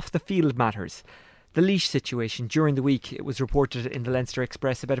 but off the field matters. The Laois situation during the week, it was reported in the Leinster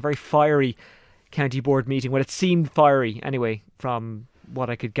Express about a very fiery county board meeting. Well, it seemed fiery anyway from what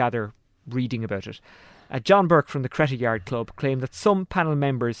I could gather reading about it. John Burke from the Cretty Yard Club claimed that some panel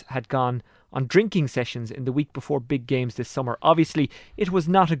members had gone on drinking sessions in the week before big games this summer. Obviously, it was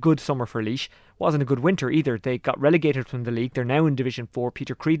not a good summer for Laois. Wasn't a good winter either. They got relegated from the league. They're now in Division 4.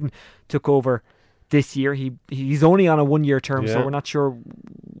 Peter Creedon took over this year. He's only on a 1-year term, so we're not sure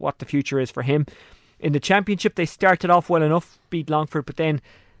what the future is for him. In the Championship, they started off well enough, beat Longford, but then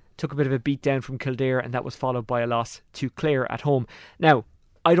took a bit of a beat down from Kildare, and that was followed by a loss to Clare at home. Now,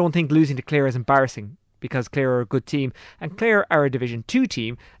 I don't think losing to Clare is embarrassing, because Clare are a good team, and Clare are a Division 2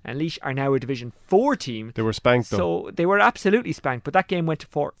 team, and Laois are now a Division 4 team. They were spanked though. So they were absolutely spanked, but that game went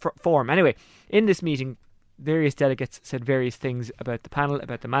to form. Anyway, in this meeting, various delegates said various things about the panel,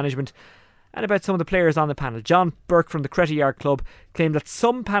 about the management, and about some of the players on the panel. John Burke from the Cretty Yard Club claimed that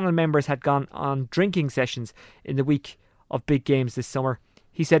some panel members had gone on drinking sessions in the week of big games this summer.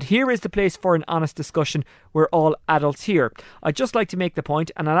 He said, "Here is the place for an honest discussion. We're all adults here." I'd just like to make the point,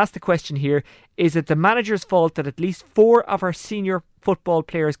 and I'll ask the question here, is it the manager's fault that at least 4 of our senior football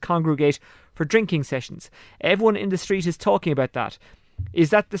players congregate for drinking sessions? Everyone in the street is talking about that.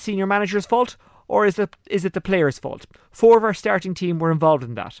 Is that the senior manager's fault, or is it the players' fault? 4 of our starting team were involved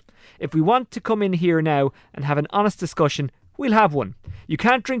in that. If we want to come in here now and have an honest discussion, we'll have one. You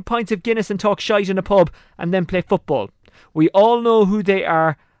can't drink pints of Guinness and talk shite in a pub and then play football. We all know who they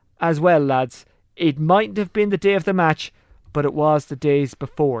are as well, lads. It mightn't have been the day of the match, but it was the days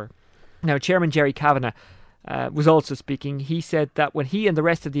before. Now, Chairman Jerry Kavanagh was also speaking. He said that when he and the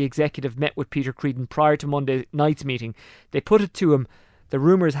rest of the executive met with Peter Creedon prior to Monday night's meeting, they put it to him, the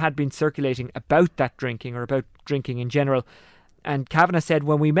rumours had been circulating about that drinking, or about drinking in general. And Kavanagh said,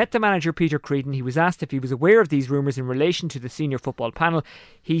 when we met the manager Peter Creedon, he was asked if he was aware of these rumours in relation to the senior football panel.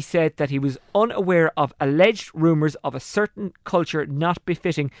 He said that he was unaware of alleged rumours of a certain culture not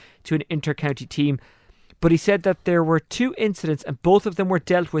befitting to an inter-county team. But he said that there were 2 incidents and both of them were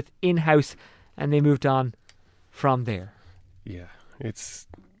dealt with in-house, and they moved on from there. Yeah, this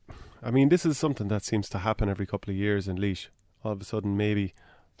is something that seems to happen every couple of years in Laois. All of a sudden, maybe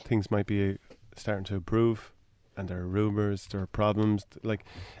things might be starting to improve, and there are rumours, there are problems. Like,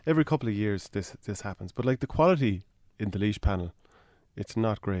 every couple of years this happens. But like, the quality in the Laois panel, it's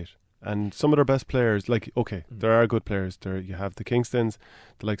not great. And some of their best players, there are good players. There you have the Kingstons,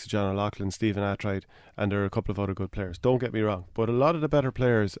 the likes of John O'Loughlin, Stephen Attride, and there are a couple of other good players. Don't get me wrong. But a lot of the better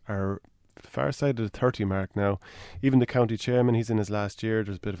players are far side of the 30 mark now. Even the county chairman, he's in his last year.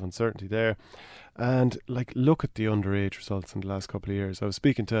 There's a bit of uncertainty there. And look at the underage results in the last couple of years. I was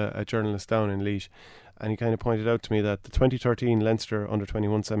speaking to a journalist down in Laois, and he kind of pointed out to me that the 2013 Leinster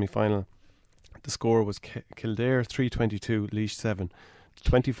under-21 semi-final, the score was Kildare 322, Laois 7.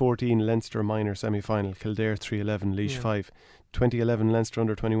 2014 Leinster minor semi-final, Kildare 311, Laois 5. 2011 Leinster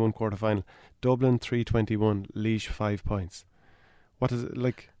under-21 quarter-final, Dublin 321, Laois 5 points. What is it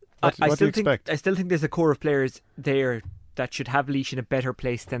like? What do you expect? I still think there's a core of players there that should have Laois in a better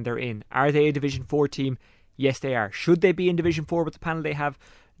place than they're in. Are they a Division 4 team? Yes, they are. Should they be in Division 4 with the panel they have?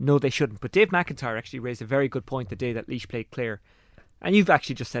 No, they shouldn't. But Dave McIntyre actually raised a very good point the day that Laois played Clare. And you've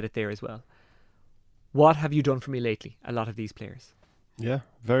actually just said it there as well. What have you done for me lately? A lot of these players. Yeah,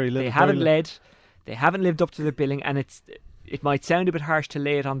 very little. They haven't led. They haven't lived up to their billing, and it might sound a bit harsh to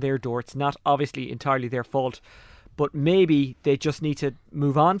lay it on their door. It's not obviously entirely their fault. But maybe they just need to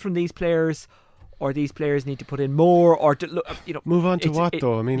move on from these players, or these players need to put in more, or move on to what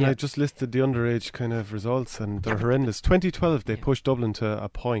though? I mean, I just listed the underage kind of results, and they're horrendous. 2012, they pushed Dublin to a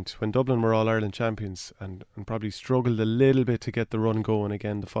point when Dublin were All-Ireland champions, and probably struggled a little bit to get the run going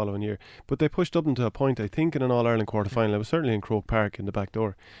again the following year. But they pushed Dublin to a point, I think, in an All-Ireland quarter-final. It was certainly in Croke Park in the back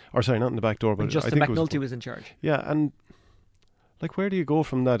door, or sorry, not in the back door, but Justin I think McNulty was in charge. Yeah, and where do you go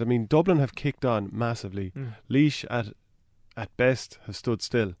from that? I mean, Dublin have kicked on massively. Laois at best have stood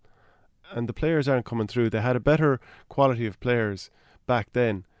still, and the players aren't coming through. They had a better quality of players back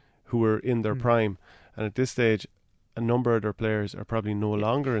then who were in their prime, and at this stage a number of their players are probably no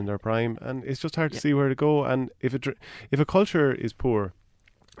longer in their prime, and it's just hard to see where to go. And if a culture is poor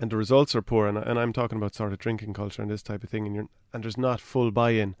and the results are poor, and I'm talking about sort of drinking culture and this type of thing, and there's not full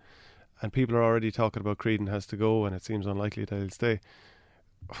buy-in, and people are already talking about Creedon has to go, and it seems unlikely that he'll stay.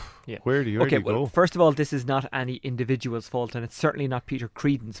 Where do you go? First of all, this is not any individual's fault, and it's certainly not Peter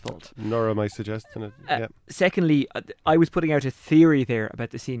Creedon's fault. Nor am I suggesting it. Secondly, I was putting out a theory there about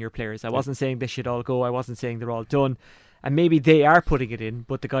the senior players. I wasn't saying they should all go. I wasn't saying they're all done. And maybe they are putting it in,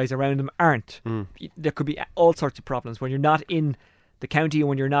 but the guys around them aren't. There could be all sorts of problems. When you're not in the county and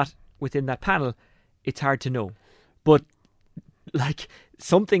when you're not within that panel, it's hard to know. But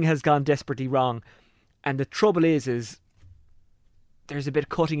something has gone desperately wrong, and the trouble is there's a bit of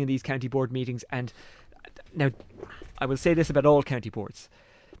cutting in these county board meetings. And now I will say this about all county boards: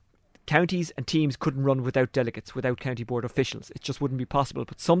 counties and teams couldn't run without delegates, without county board officials. It just wouldn't be possible.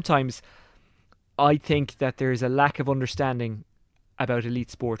 But sometimes I think that there's a lack of understanding about elite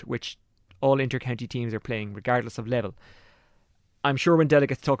sport, which all inter-county teams are playing regardless of level. I'm sure when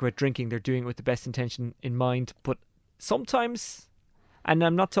delegates talk about drinking, they're doing it with the best intention in mind, but sometimes, and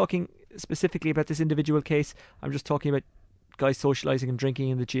I'm not talking specifically about this individual case, I'm just talking about guys socialising and drinking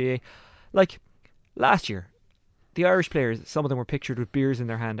in the GAA. Like last year, the Irish players, some of them were pictured with beers in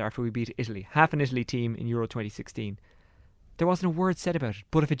their hand after we beat Italy, half an Italy team in Euro 2016. There wasn't a word said about it.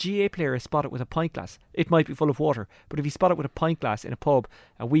 But if a GAA player is spotted with a pint glass, it might be full of water, but if he's spotted with a pint glass in a pub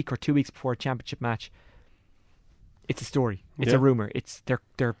a week or 2 weeks before a championship match, it's a story. It's a rumour. It's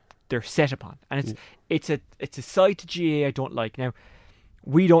they're set upon, and it's a side to GAA I don't like. Now,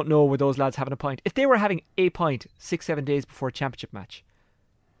 we don't know were those lads having a pint. If they were having a pint 6-7 days before a championship match,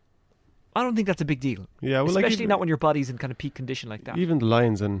 I don't think that's a big deal. Yeah, well, especially not when your body's in kind of peak condition like that. Even the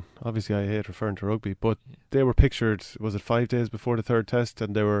Lions, and obviously I hate referring to rugby, but they were pictured, was it 5 days before the third test,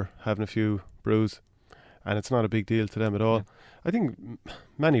 and they were having a few brews, and it's not a big deal to them at all. Yeah. I think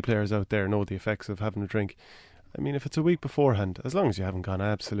many players out there know the effects of having a drink. I mean, if it's a week beforehand, as long as you haven't gone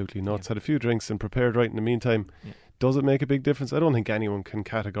absolutely nuts, had a few drinks and prepared right in the meantime, does it make a big difference? I don't think anyone can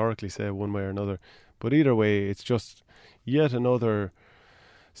categorically say one way or another. But either way, it's just yet another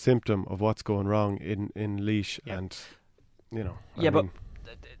symptom of what's going wrong in Laois. And, you know. But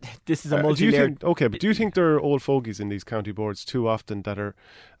this is a multi-layered... But do you think there are old fogies in these county boards too often that are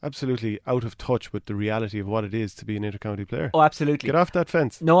absolutely out of touch with the reality of what it is to be an inter-county player? Oh, absolutely. Get off that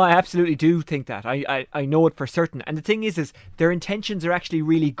fence. No, I absolutely do think that. I know it for certain. And the thing is their intentions are actually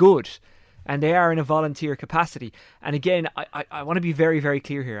really good. And they are in a volunteer capacity. And again, I want to be very, very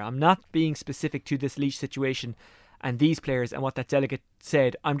clear here. I'm not being specific to this Laois situation and these players and what that delegate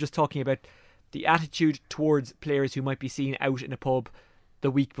said. I'm just talking about the attitude towards players who might be seen out in a pub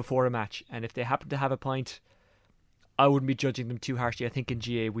the week before a match. And if they happen to have a pint, I wouldn't be judging them too harshly. I think in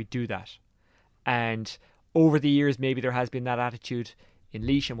GA we do that. And over the years, maybe there has been that attitude in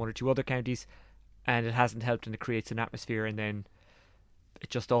Laois and one or two other counties, and it hasn't helped, and it creates an atmosphere, and then it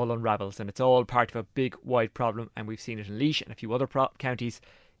just all unravels, and it's all part of a big, wide problem. And we've seen it in Laois and a few other counties.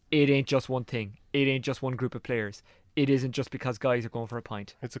 It ain't just one thing. It ain't just one group of players. It isn't just because guys are going for a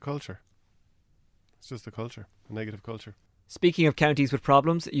pint. It's a culture. It's just a culture, a negative culture. Speaking of counties with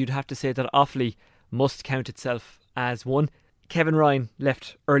problems, you'd have to say that Offaly must count itself as one. Kevin Ryan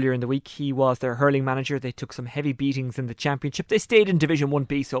left earlier in the week. He was their hurling manager. They took some heavy beatings in the championship. They stayed in Division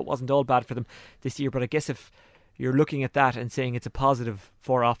 1B, so it wasn't all bad for them this year. But I guess if you're looking at that and saying it's a positive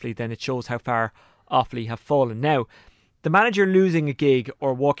for Offaly, then it shows how far Offaly have fallen. Now, the manager losing a gig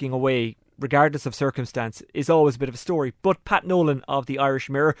or walking away, regardless of circumstance, is always a bit of a story. But Pat Nolan of the Irish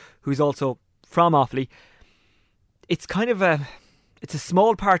Mirror, who's also from Offaly, it's kind of it's a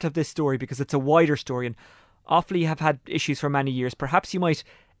small part of this story because it's a wider story, and Offaly have had issues for many years. Perhaps you might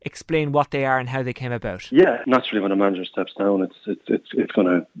explain what they are and how they came about. Yeah, naturally when a manager steps down, it's going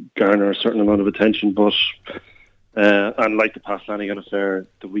to garner a certain amount of attention, but unlike the Pat Flanagan affair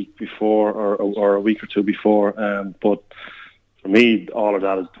the week before or a week or two before, but for me, all of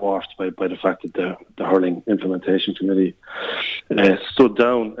that is dwarfed by the fact that the hurling implementation committee stood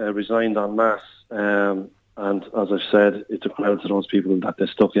down, resigned en masse, and as I've said, it's a credit to those people that they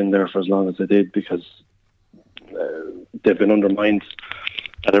stuck in there for as long as they did, because they've been undermined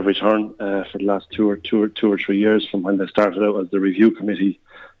at every turn for the last two or 3 years, from when they started out as the review committee,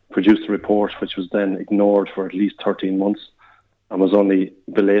 produced a report which was then ignored for at least 13 months and was only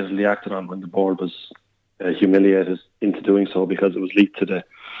belatedly acted on when the board was humiliated into doing so because it was leaked to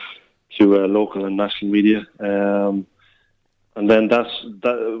local and national media. And then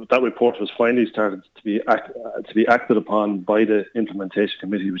that report was finally started to be acted upon by the implementation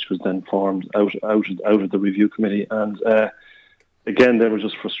committee, which was then formed out of the review committee. And again, they were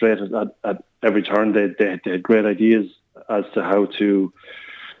just frustrated at every turn. They had great ideas as to how to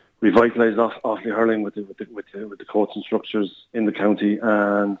revitalise Offaly hurling with the coaching structures in the county,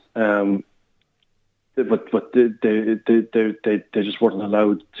 and but they just weren't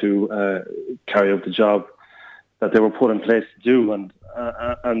allowed to carry out the job that they were put in place to do, and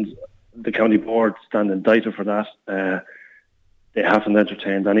the county board stand indicted for that. They haven't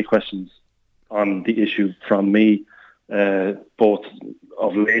entertained any questions on the issue from me, both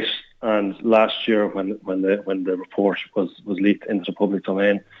of late and last year when the report was leaked into the public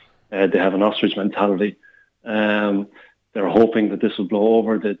domain. They have an ostrich mentality. They're hoping that this will blow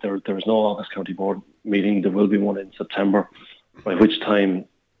over. That there is no August County Board meeting. There will be one in September, by which time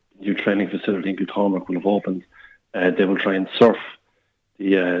new training facility in Gilcormac will have opened. They will try and surf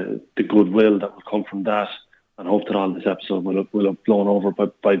the goodwill that will come from that, and hope that all this episode will have blown over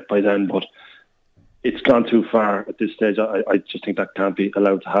by then. But it's gone too far at this stage. I just think that can't be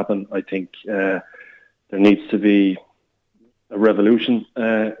allowed to happen. I think there needs to be a revolution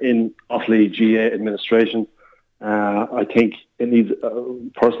in Offaly GA administration. I think it needs.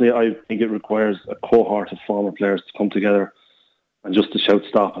 Personally, I think it requires a cohort of former players to come together and just to shout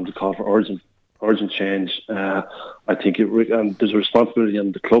stop and to call for urgent change. I think there's a responsibility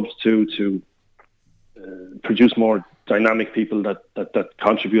on the clubs too to produce more dynamic people that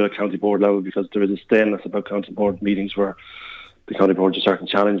contribute at county board level, because there is a staleness about county board meetings where the county board is starting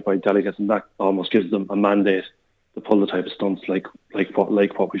challenged by delegates, and that almost gives them a mandate to pull the type of stunts like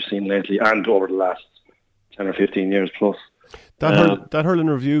what we've seen lately and over the last 10 or 15 years plus. That hurling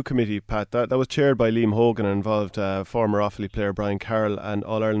review committee, Pat, that was chaired by Liam Hogan and involved former Offaly player Brian Carroll and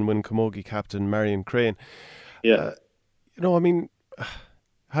All-Ireland Win Camogie captain Marion Crane. Yeah. I mean,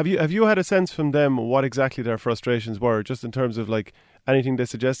 Have you had a sense from them what exactly their frustrations were, just in terms of like anything they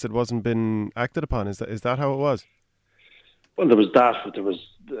suggested wasn't been acted upon? Is that how it was? Well, there was that, but there was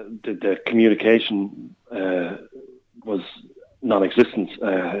the communication was non-existent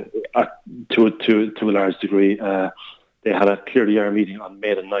to a large degree. They had a clear the air meeting on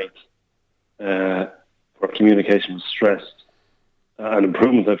May the 9th, where communication was stressed. An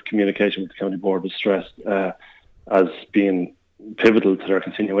improvement of communication with the county board was stressed as being pivotal to their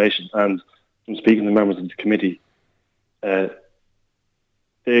continuation. And from speaking to members of the committee, they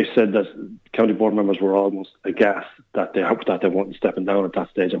said that county board members were almost aghast that they weren't stepping down at that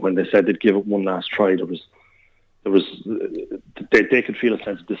stage. And when they said they'd give it one last try, they could feel a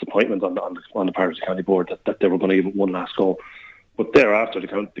sense of disappointment on the part of the county board that they were going to give it one last go. But thereafter,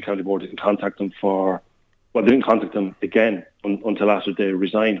 the county board didn't contact them they didn't contact them again until after they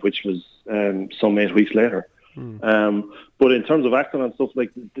resigned, which was some 8 weeks later. But in terms of acting on stuff,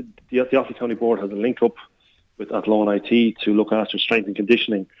 like the Offaly County Board has a link up with Athlone IT to look after strength and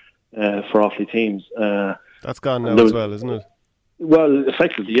conditioning for Offaly teams. That's gone now as well, isn't it? Well,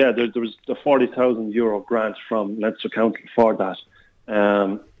 effectively, yeah. There was a €40,000 grant from Leinster Council for that.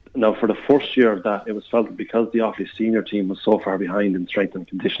 Now, for the first year of that, it was felt that because the Offaly senior team was so far behind in strength and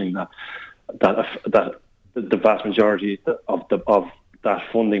conditioning that the vast majority of that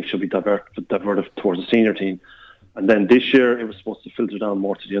funding should be diverted towards the senior team. And then this year it was supposed to filter down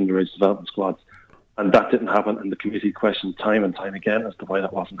more to the underage development squads. And that didn't happen, and the committee questioned time and time again as to why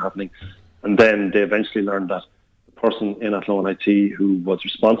that wasn't happening. And then they eventually learned that the person in Athlone IT who was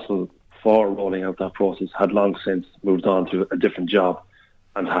responsible for rolling out that process had long since moved on to a different job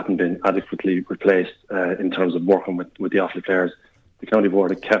and hadn't been adequately replaced in terms of working with the Offaly players. The county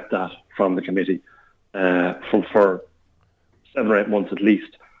board had kept that from the committee for 7 or 8 months at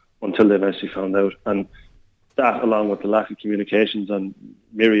least, until they eventually found out. And that, along with the lack of communications and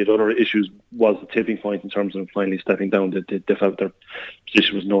myriad other issues, was the tipping point in terms of finally stepping down. They felt their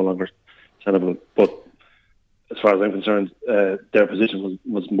position was no longer tenable. But as far as I'm concerned, their position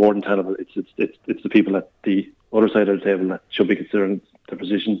was more than tenable. It's the people at the other side of the table that should be considering their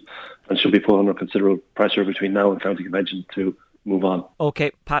position and should be put under considerable pressure between now and county convention to move on.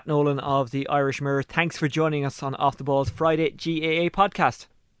 OK, Pat Nolan of the Irish Mirror, thanks for joining us on Off the Ball's Friday GAA podcast.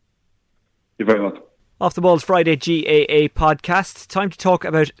 You're very welcome. Off the Ball's Friday GAA podcast. Time to talk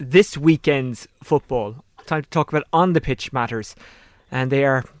about this weekend's football. Time to talk about on the pitch matters. And they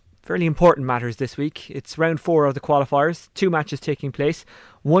are fairly important matters this week. It's round 4 of the qualifiers. 2 matches taking place.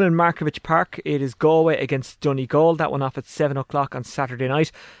 One in Markievicz Park. It is Galway against Donegal. That one off at 7 o'clock on Saturday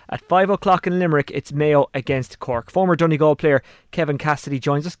night. At 5 o'clock in Limerick, it's Mayo against Cork. Former Donegal player Kevin Cassidy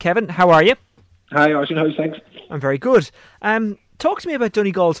joins us. Kevin, how are you? Hi, Oisin. How's things? I'm very good. Talk to me about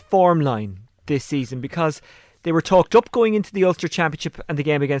Donegal's form line this season, because they were talked up going into the Ulster Championship and the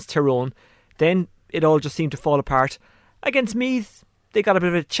game against Tyrone. Then it all just seemed to fall apart. Against Meath, they got a bit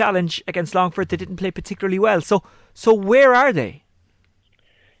of a challenge. Against Longford, they didn't play particularly well. So where are they?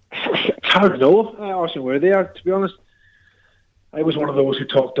 It's hard to know, Oisin, where they are. To be honest, I was one of those who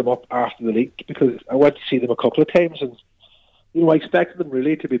talked them up after the league because I went to see them a couple of times, and I expected them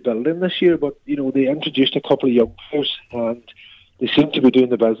really to be building this year, but they introduced a couple of young players and they seem to be doing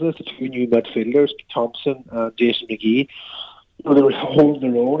the business. The 2 new midfielders, Thompson and Jason McGee, they were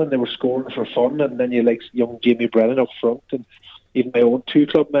holding their own and they were scoring for fun. And then you like young Jamie Brennan up front, and even my own 2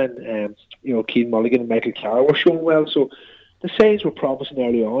 club men, Keane Mulligan and Michael Clare were showing well. So the signs were promising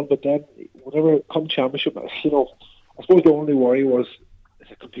early on, but then whenever it come championship, I suppose the only worry was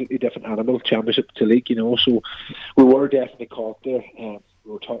it's a completely different animal, championship to league. So we were definitely caught there. We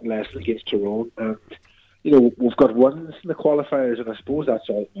were talking last against Tyrone, and we've got wins in the qualifiers, and I suppose that's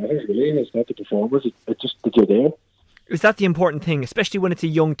all it matters, really. It's not the performance, it's just that you're there. Is that the important thing, especially when it's a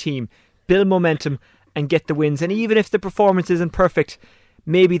young team? Build momentum and get the wins. And even if the performance isn't perfect,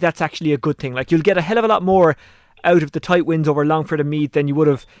 maybe that's actually a good thing. Like, you'll get a hell of a lot more out of the tight wins over Longford and Meath than you would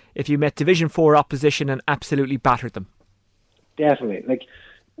have if you met Division 4 opposition and absolutely battered them. Definitely. Like,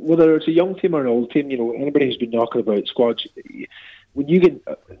 whether it's a young team or an old team, anybody who's been knocking about squads, when you get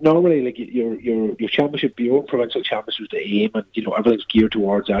normally like your championship, your own provincial championship is the aim, and everything's geared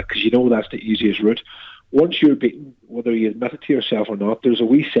towards that because that's the easiest route. Once you're beaten, whether you admit it to yourself or not, there's a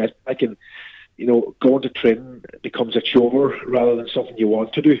wee setback, and going to training becomes a chore rather than something you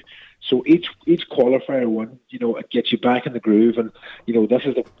want to do. So each qualifier win, it gets you back in the groove, and this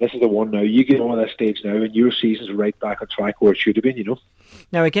is the one now. You get on that stage now, and your season's right back on track where it should have been.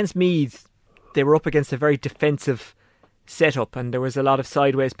 Now against Meath, they were up against a very defensive setup, and there was a lot of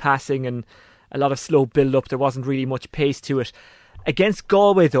sideways passing and a lot of slow build up. There wasn't really much pace to it. Against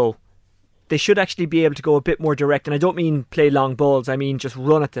Galway though, they should actually be able to go a bit more direct. And I don't mean play long balls, I mean just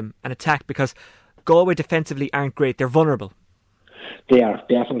run at them and attack, because Galway defensively aren't great. They're vulnerable. They are,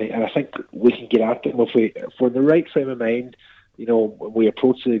 definitely. And I think we can get at them if we're in the right frame of mind. When we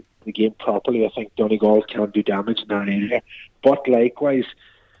approach the game properly, I think Donegal can do damage in that area. But likewise,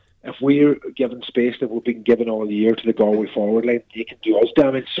 if we're given space that we've been given all year to the Galway forward line, they can do us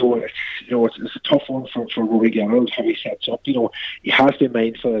damage. So it's a tough one for Rory Gallagher, how he sets up. He has to be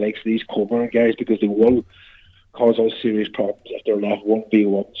mindful of the likes of these Comer guys, because they will cause us serious problems if they're left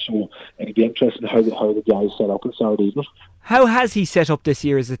 1v1. So it'll be interesting how the guys set up on Saturday evening. How has he set up this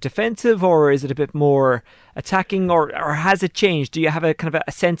year? Is it defensive, or is it a bit more attacking, or has it changed? Do you have a kind of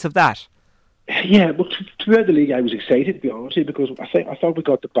a sense of that? Yeah, but throughout the league I was excited, to be honest with you, because I thought we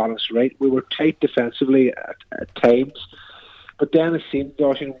got the balance right. We were tight defensively at times, but then it seemed,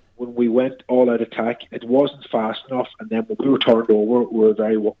 Dawson, when we went all out attack, it wasn't fast enough, and then when we were turned over, we were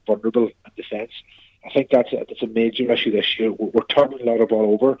very vulnerable in defence. I think that's a major issue this year. We're turning a lot of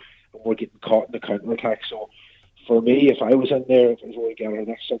ball over, and we're getting caught in the counter-attack. So for me, if I was in there, if I was Rory Gallagher,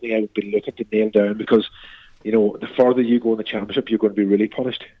 that's something I would be looking to nail down, because the further you go in the championship, you're going to be really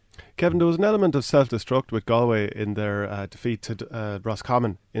punished. Kevin, there was an element of self-destruct with Galway in their defeat to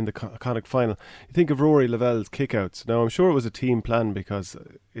Roscommon in the Connacht final. You think of Rory Lavelle's kickouts. Now, I'm sure it was a team plan, because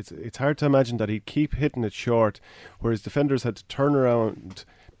it's hard to imagine that he'd keep hitting it short, whereas defenders had to turn around,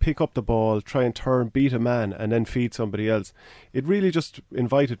 pick up the ball, try and turn, beat a man, and then feed somebody else. It really just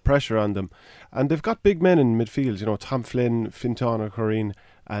invited pressure on them. And they've got big men in midfield, Tom Flynn, Fintan O'Corrine,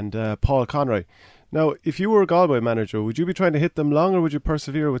 and Paul Conroy. Now, if you were a Galway manager, would you be trying to hit them long, or would you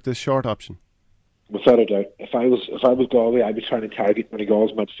persevere with this short option? Without a doubt. If I was Galway, I'd be trying to target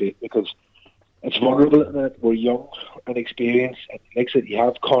Donegal's midfield, because it's vulnerable in that we're young and experienced. And like I said, you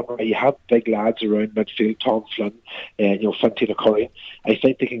have Conroy, you have big lads around midfield, Tom Flynn, Fintan O'Corrine. I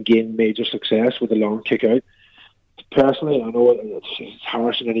think they can gain major success with a long kick out. Personally, I know it's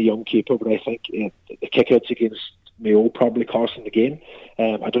harsh on any young keeper, but I think the kick outs against Mayo probably costing the game.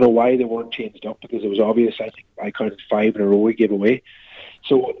 I don't know why they weren't changed up, because it was obvious. I think I counted 5 in a row we gave away.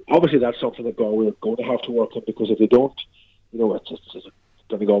 So obviously that's something that Galway are going to have to work on, because if they don't,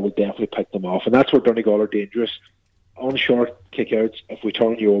 Donegal will definitely pick them off. And that's where Donegal are dangerous. On short kickouts, if we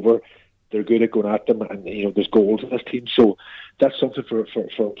turn you over, they're good at going at them, and there's goals in this team. So that's something for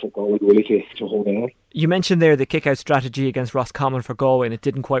Galway really to hold on. You mentioned there the kick-out strategy against Roscommon for Galway, and it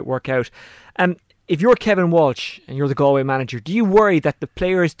didn't quite work out. If you're Kevin Walsh and you're the Galway manager, do you worry that the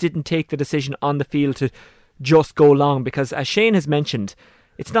players didn't take the decision on the field to just go long? Because as Shane has mentioned,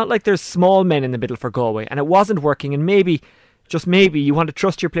 it's not like there's small men in the middle for Galway, and it wasn't working, and maybe, just maybe, you want to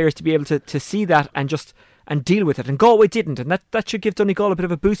trust your players to be able to see that and deal with it, and Galway didn't, and that should give Donegal a bit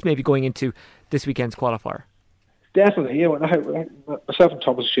of a boost maybe going into this weekend's qualifier. Definitely, myself and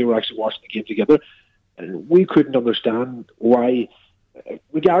Thomas Shea were actually watching the game together, and we couldn't understand why,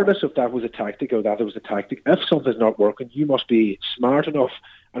 regardless if that was a tactic or that it was a tactic, if something's not working, you must be smart enough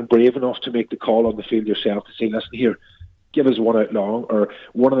and brave enough to make the call on the field yourself to say, listen here, give us one out long, or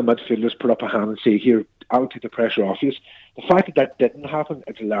one of the midfielders put up a hand and say, here, I'll take the pressure off you. The fact that didn't happen,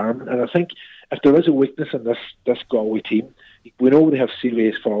 it's alarming. And I think if there is a weakness in this Galway team, we know they have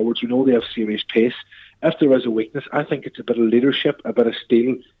serious forwards, we know they have serious pace. If there is a weakness, I think it's a bit of leadership, a bit of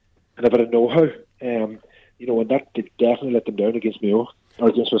steel, and a bit of know-how. And that did definitely let them down against Mayo, or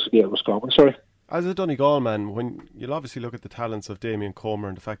against Roscommon, sorry. As a Donegal man, when you'll obviously look at the talents of Damien Comer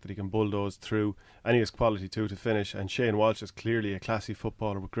and the fact that he can bulldoze through, and he has quality too to finish, and Shane Walsh is clearly a classy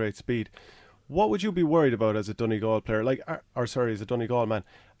footballer with great speed, what would you be worried about as a Donegal player? As a Donegal man?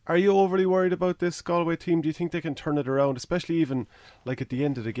 Are you overly worried about this Galway team? Do you think they can turn it around, especially even at the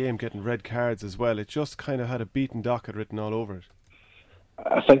end of the game getting red cards as well? It just kind of had a beaten docket written all over it.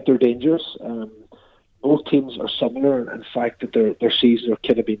 I think they're dangerous. Both teams are similar in the fact that their seasons are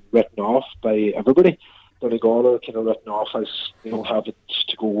kind of been written off by everybody. Donegal are kind of written off as they don't have it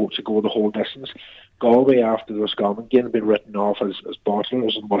to go the whole distance. Galway, after the Roscommon game, have been written off as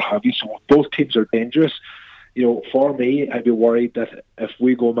bottlers and what have you. So both teams are dangerous. For me, I'd be worried that if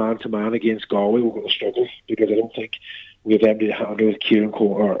we go man to man against Galway, we're going to struggle, because I don't think we have anybody to handle Kieran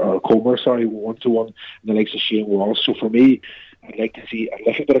Comer 1-to-1, and the likes of Shane Walsh. So for me, I'd like to see a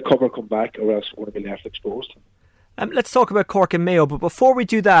little bit of cover come back, or else we're going to be left exposed. Let's talk about Cork and Mayo, but before we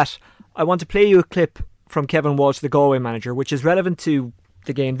do that, I want to play you a clip from Kevin Walsh, the Galway manager, which is relevant to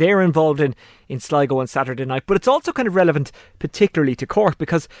the game they're involved in Sligo on Saturday night, but it's also kind of relevant particularly to Cork,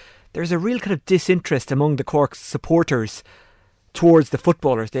 because there's a real kind of disinterest among the Cork supporters towards the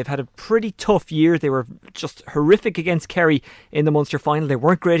footballers. They've had a pretty tough year. They were just horrific against Kerry in the Munster final. They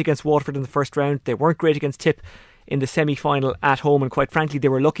weren't great against Waterford in the first round. They weren't great against Tip in the semi-final at home, and quite frankly they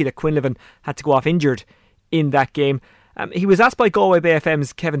were lucky that Quinlivan had to go off injured in that game. He was asked by Galway Bay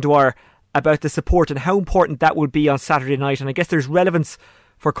FM's Kevin Dwyer about the support and how important that would be on Saturday night, and I guess there's relevance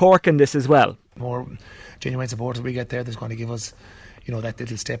for Cork in this as well. More genuine support that we get there's going to give us, you know, that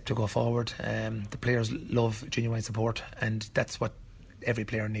little step to go forward. The players love genuine support, and that's what every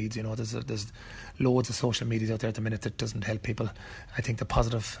player needs. You know, there's loads of social media out there at the minute that doesn't help people. I think the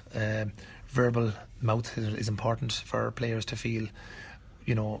positive verbal mouth is important for players to feel,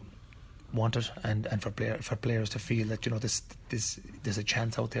 you know, wanted, and for players to feel that, you know, this there's a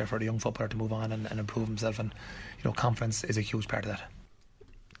chance out there for the young footballer to move on and improve himself, and, you know, confidence is a huge part of that.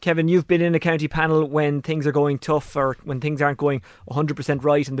 Kevin, you've been in a county panel when things are going tough, or when things aren't going 100%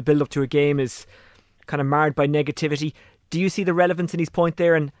 right, and the build up to a game is kind of marred by negativity. Do you see the relevance in his point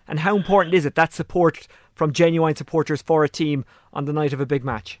there, and how important is it, that support from genuine supporters for a team on the night of a big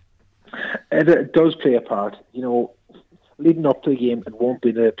match? It does play a part. You know, leading up to the game, it won't be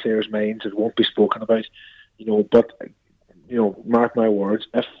in the players' minds, it won't be spoken about. You know, but, you know, mark my words,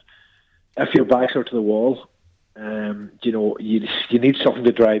 if your backs are to the wall, you know, you need something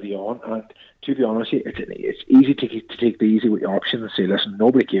to drive you on. And to be honest, it's easy to take the easy option and say, listen,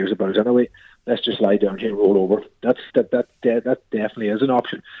 nobody cares about us anyway. Let's just lie down here and roll over. That definitely is an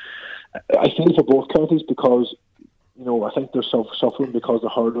option. I feel for both counties, because, you know, I think they're suffering because the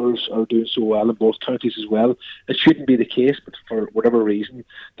hurlers are doing so well in both counties as well. It shouldn't be the case, but for whatever reason,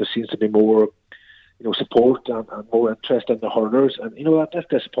 there seems to be more, you know, support and more interest in the hurlers, and, you know, that's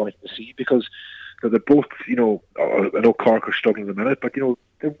disappointing to see, because they're both, you know, I know Cork are struggling at the minute, but, you know,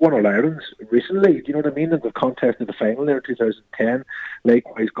 they've won All Irelands recently. Do you know what I mean? In the contest in the final there in 2010,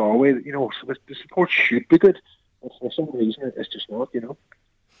 likewise Galway. You know, so the support should be good, but for some reason it's just not. You know.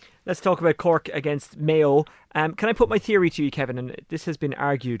 Let's talk about Cork against Mayo. Can I put my theory to you, Kevin? And this has been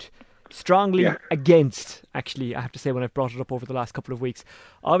argued strongly against, actually, I have to say, when I've brought it up over the last couple of weeks.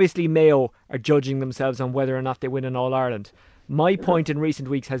 Obviously, Mayo are judging themselves on whether or not they win an All Ireland. My point in recent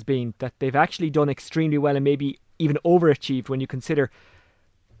weeks has been that they've actually done extremely well, and maybe even overachieved when you consider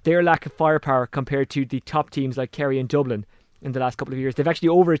their lack of firepower compared to the top teams like Kerry and Dublin in the last couple of years. They've actually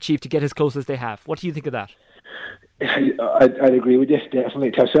overachieved to get as close as they have. What do you think of that? I'd agree with you,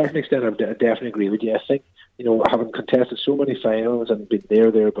 definitely. To a certain extent, I definitely agree with you. I think, you know, having contested so many finals and been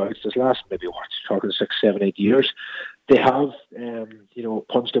thereabouts this last, maybe, talking 6, 7, 8 years, they have, you know,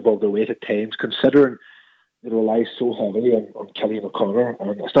 punched above their weight at times, considering it relies so heavily on Killian O'Connor,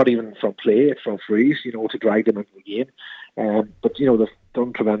 and it's not even from play, it's from frees, you know, to drag them into the game. But, you know, they've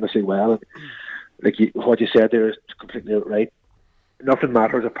done tremendously well, and what you said there is completely right. Nothing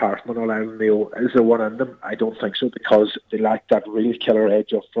matters apart from an All-Ireland. Mayo. Is there one in them? I don't think so, because they lack that real killer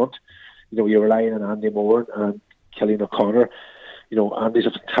edge up front. You know, you're relying on Andy Moore and Killian O'Connor. You know, Andy's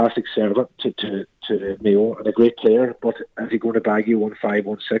a fantastic servant to Mayo and a great player, but is he going to bag you 1-5,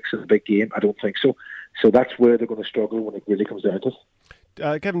 1-6 in a big game? I don't think so. So that's where they're going to struggle when it really comes down to it.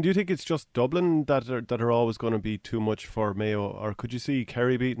 Kevin, do you think it's just Dublin that are always going to be too much for Mayo, or could you see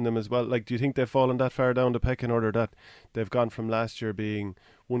Kerry beating them as well? Like, do you think they've fallen that far down the pecking order that they've gone from last year being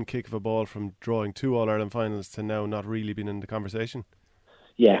one kick of a ball from drawing 2 All-Ireland finals to now not really being in the conversation?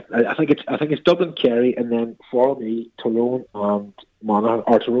 Yeah, I think it's Dublin, Kerry, and then for me, Tyrone and Monaghan,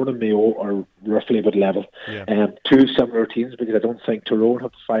 or Tyrone and Mayo are roughly about level. Yeah. Two similar teams, because I don't think Tyrone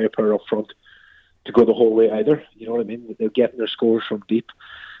have the firepower up front to go the whole way either. You know what I mean? They're getting their scores from deep,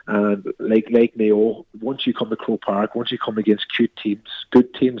 and like Mayo, once you come to Croke Park, once you come against cute teams,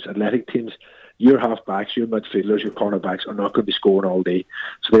 good teams, athletic teams, your half-backs, your midfielders, your cornerbacks are not going to be scoring all day.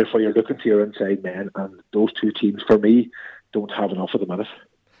 So therefore you're looking to your inside men, and those two teams, for me, don't have enough at the minute.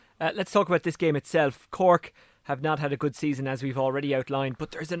 Let's talk about this game itself. Cork have not had a good season, as we've already outlined, but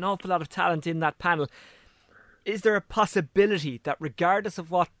there's an awful lot of talent in that panel. Is there a possibility that, regardless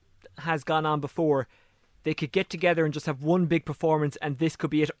of what has gone on before, they could get together and just have one big performance and this could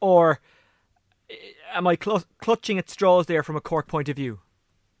be it? Or am I clutching at straws there from a Cork point of view?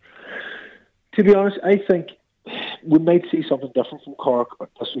 To be honest, I think we might see something different from Cork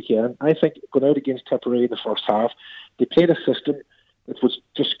this weekend. I think going out against Tipperary in the first half, they played a system that was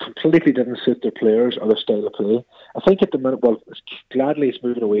just completely didn't suit their players or their style of play. I think at the minute, well, gladly it's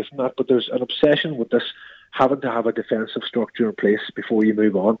moving away from that, but there's an obsession with this having to have a defensive structure in place before you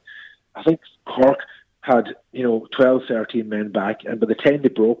move on. I think Cork had, 12, 13 men back, and by the time they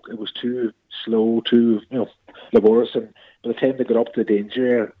broke, it was too slow, too, laborious, and by the time they got up to the danger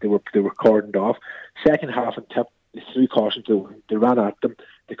area, they were cordoned off. Second half and Tip, they threw caution to them. They ran at them.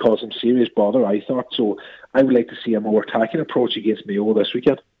 They caused them serious bother, I thought. So I would like to see a more attacking approach against Mayo this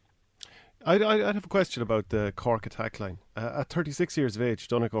weekend. I'd have a question about the Cork attack line. At 36 years of age,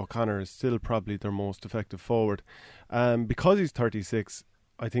 Donnacha O'Connor is still probably their most effective forward. Because he's 36,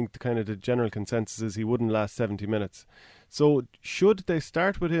 I think the general consensus is he wouldn't last 70 minutes. So should they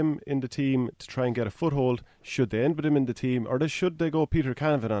start with him in the team to try and get a foothold? Should they end with him in the team? Or should they go Peter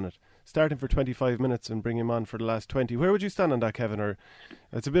Canavan on it? Start him for 25 minutes and bring him on for the last 20. Where would you stand on that, Kevin? Or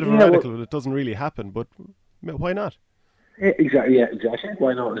it's a bit of a radical, but it doesn't really happen. But why not? Exactly.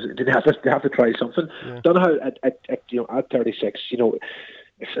 Why not? They have to try something. Yeah. Don't know how at 36.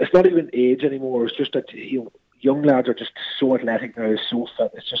 It's not even age anymore. It's just that young lads are just so athletic now, so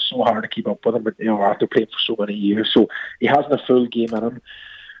fit. It's just so hard to keep up with them. But after playing for so many years, so he hasn't a full game in him.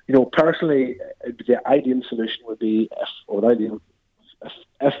 Personally, the ideal solution would be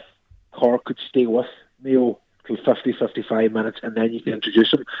if Cork could stay with Mayo till 50-55 minutes, and then you can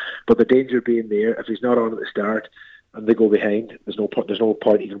introduce him. But the danger being there, if he's not on at the start and they go behind, there's no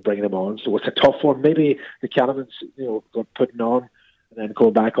point even bringing him on. So it's a tough one. Maybe the Canavans, putting on and then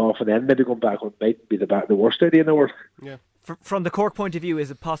going back off, and then maybe going back on might be the worst idea in the world. Yeah. From the Cork point of view,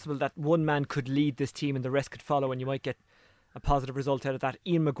 is it possible that one man could lead this team and the rest could follow, and you might get a positive result out of that?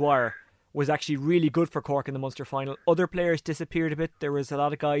 Ian Maguire was actually really good for Cork in the Munster final. Other players disappeared a bit. There was a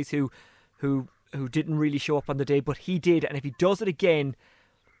lot of guys who didn't really show up on the day, but he did, and if he does it again,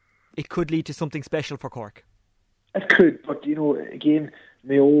 it could lead to something special for Cork. It could, but again,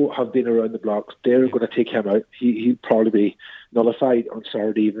 Mayo have been around the block. They're going to take him out. He'll probably be nullified on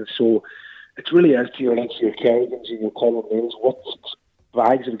Saturday evening. So it's really as to your Kerrigans and your Colin Ryan, what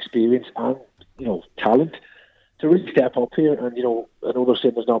bags of experience and talent to really step up here. And I know they're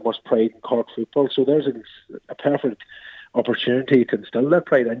saying there's not much pride in Cork football, so there's a perfect opportunity to instill that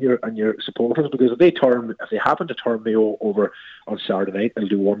pride in your supporters, because if they happen to turn Mayo over on Saturday night, it'll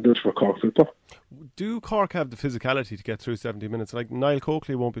do wonders for Cork football. Do Cork have the physicality to get through 70 minutes? Like Niall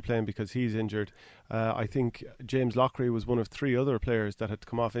Coakley won't be playing because he's injured. I think James Lockery was one of 3 other players that had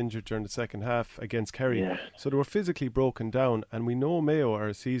come off injured during the second half against Kerry. Yeah. So they were physically broken down, and we know Mayo are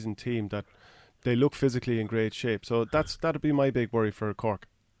a seasoned team that they look physically in great shape. So that'd be my big worry for Cork.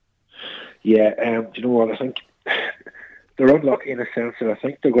 Yeah, do you know what? I think they're unlucky in a sense that I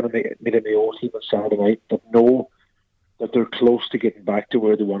think they're going to meet a Mayo team on Saturday night, but know that they're close to getting back to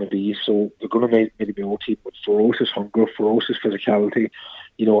where they want to be. So they're going to meet a Mayo team with ferocious hunger, ferocious physicality,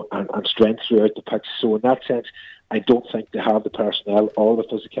 and strength throughout the pitch. So in that sense, I don't think they have the personnel or the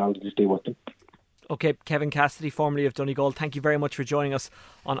physicality to stay with them. Okay, Kevin Cassidy, formerly of Donegal, thank you very much for joining us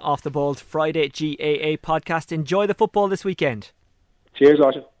on Off the Ball's Friday GAA podcast. Enjoy the football this weekend. Cheers,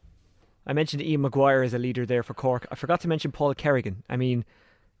 Oisin. I mentioned Ian Maguire as a leader there for Cork. I forgot to mention Paul Kerrigan. I mean,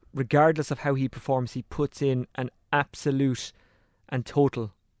 regardless of how he performs, he puts in an absolute and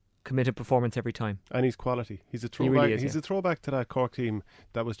total committed performance every time. And he's quality. He's a throwback. He really is, he's a throwback to that Cork team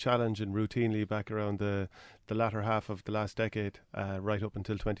that was challenging routinely back around the latter half of the last decade, right up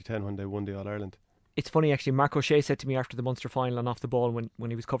until 2010 when they won the All-Ireland. It's funny actually, Mark O'Shea said to me after the Munster final and Off the Ball when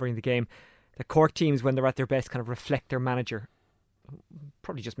he was covering the game, that Cork teams, when they're at their best, kind of reflect their manager.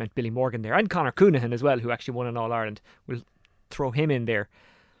 Probably just meant Billy Morgan there, and Conor Coonahan as well, who actually won an All-Ireland. We'll throw him in there.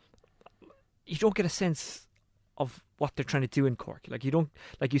 You don't get a sense of what they're trying to do in Cork.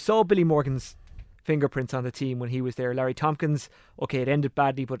 You saw Billy Morgan's fingerprints on the team when he was there. Larry Tompkins, okay, it ended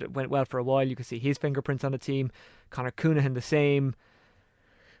badly, but it went well for a while. You could see his fingerprints on the team. Conor Coonahan the same.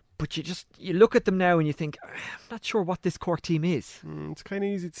 But you look at them now and you think, I'm not sure what this Cork team is. It's kind of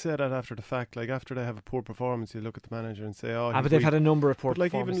easy to say that after the fact. Like after they have a poor performance, you look at the manager and say, but they've had a number of poor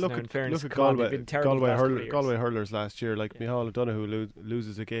Even performances. look at Galway hurlers last year. Like Micheál O'Donoghue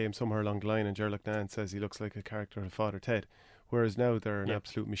loses a game somewhere along the line, and Gerlach Nan says he looks like a character of Father Ted. Whereas now they're an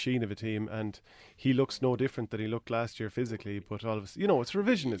absolute machine of a team, and he looks no different than he looked last year physically. But all of us, it's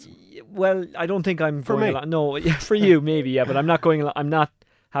revisionism. Well, I don't think I'm for going me. No, for you maybe, but I'm not going. I'm not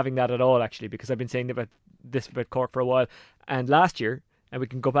having that at all, actually, because I've been saying about Cork for a while. And last year, and we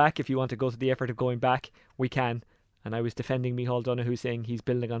can go back if you want to go to the effort of going back, we can. And I was defending Micheál O'Donoghue, saying he's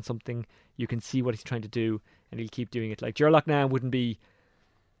building on something. You can see what he's trying to do, and he'll keep doing it. Like Gerlach now wouldn't be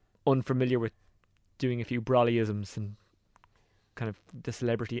unfamiliar with doing a few Brawleyisms and kind of the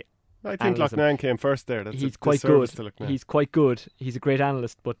celebrity. I think Loughnane came first there. He's quite good. He's quite good. He's a great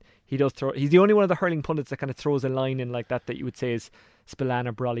analyst, but he does throw. He's the only one of the hurling pundits that kind of throws a line in like that you would say is Spillane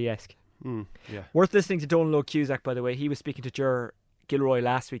or Brawley-esque. Yeah. Worth listening to Donal O'Cusack, by the way. He was speaking to Ger Gilroy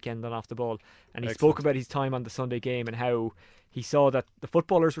last weekend on Off the Ball, and he spoke about his time on the Sunday game and how he saw that the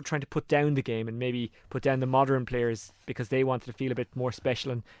footballers were trying to put down the game and maybe put down the modern players because they wanted to feel a bit more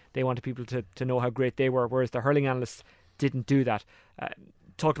special and they wanted people to know how great they were, whereas the hurling analysts didn't do that.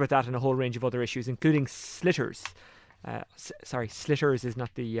 Talked about that and a whole range of other issues, including slitters. Slitters is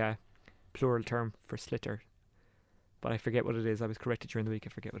not the plural term for slitter. But I forget what it is. I was corrected during the week. I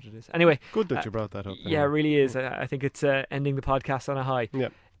forget what it is. Anyway. Good that you brought that up. Yeah, it really is. I think it's ending the podcast on a high. Yeah.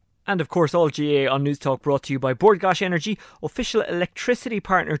 And of course, all GAA on News Talk brought to you by Páirc Energy, official electricity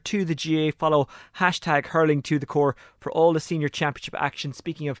partner to the GAA. Follow hashtag hurling to the core for all the senior championship action.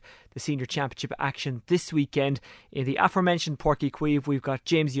 Speaking of the senior championship action this weekend, in the aforementioned Páirc Queeve, we've got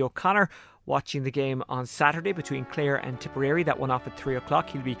Jamesy O'Connor watching the game on Saturday between Clare and Tipperary. That one off at 3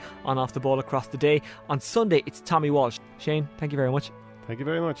 o'clock. He'll be on off the ball across the day. On Sunday, it's Tommy Walsh. Shane, thank you very much. Thank you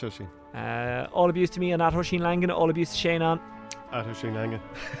very much, Oisin. All abuse to me on @Oisin Langan. All abuse to Shane on @Oisin Langan.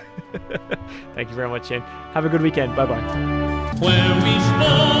 Thank you very much, Shane. Have a good weekend. Bye bye. Where we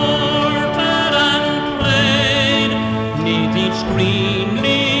sported and played, 'neath each green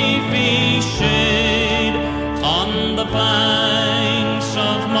leaf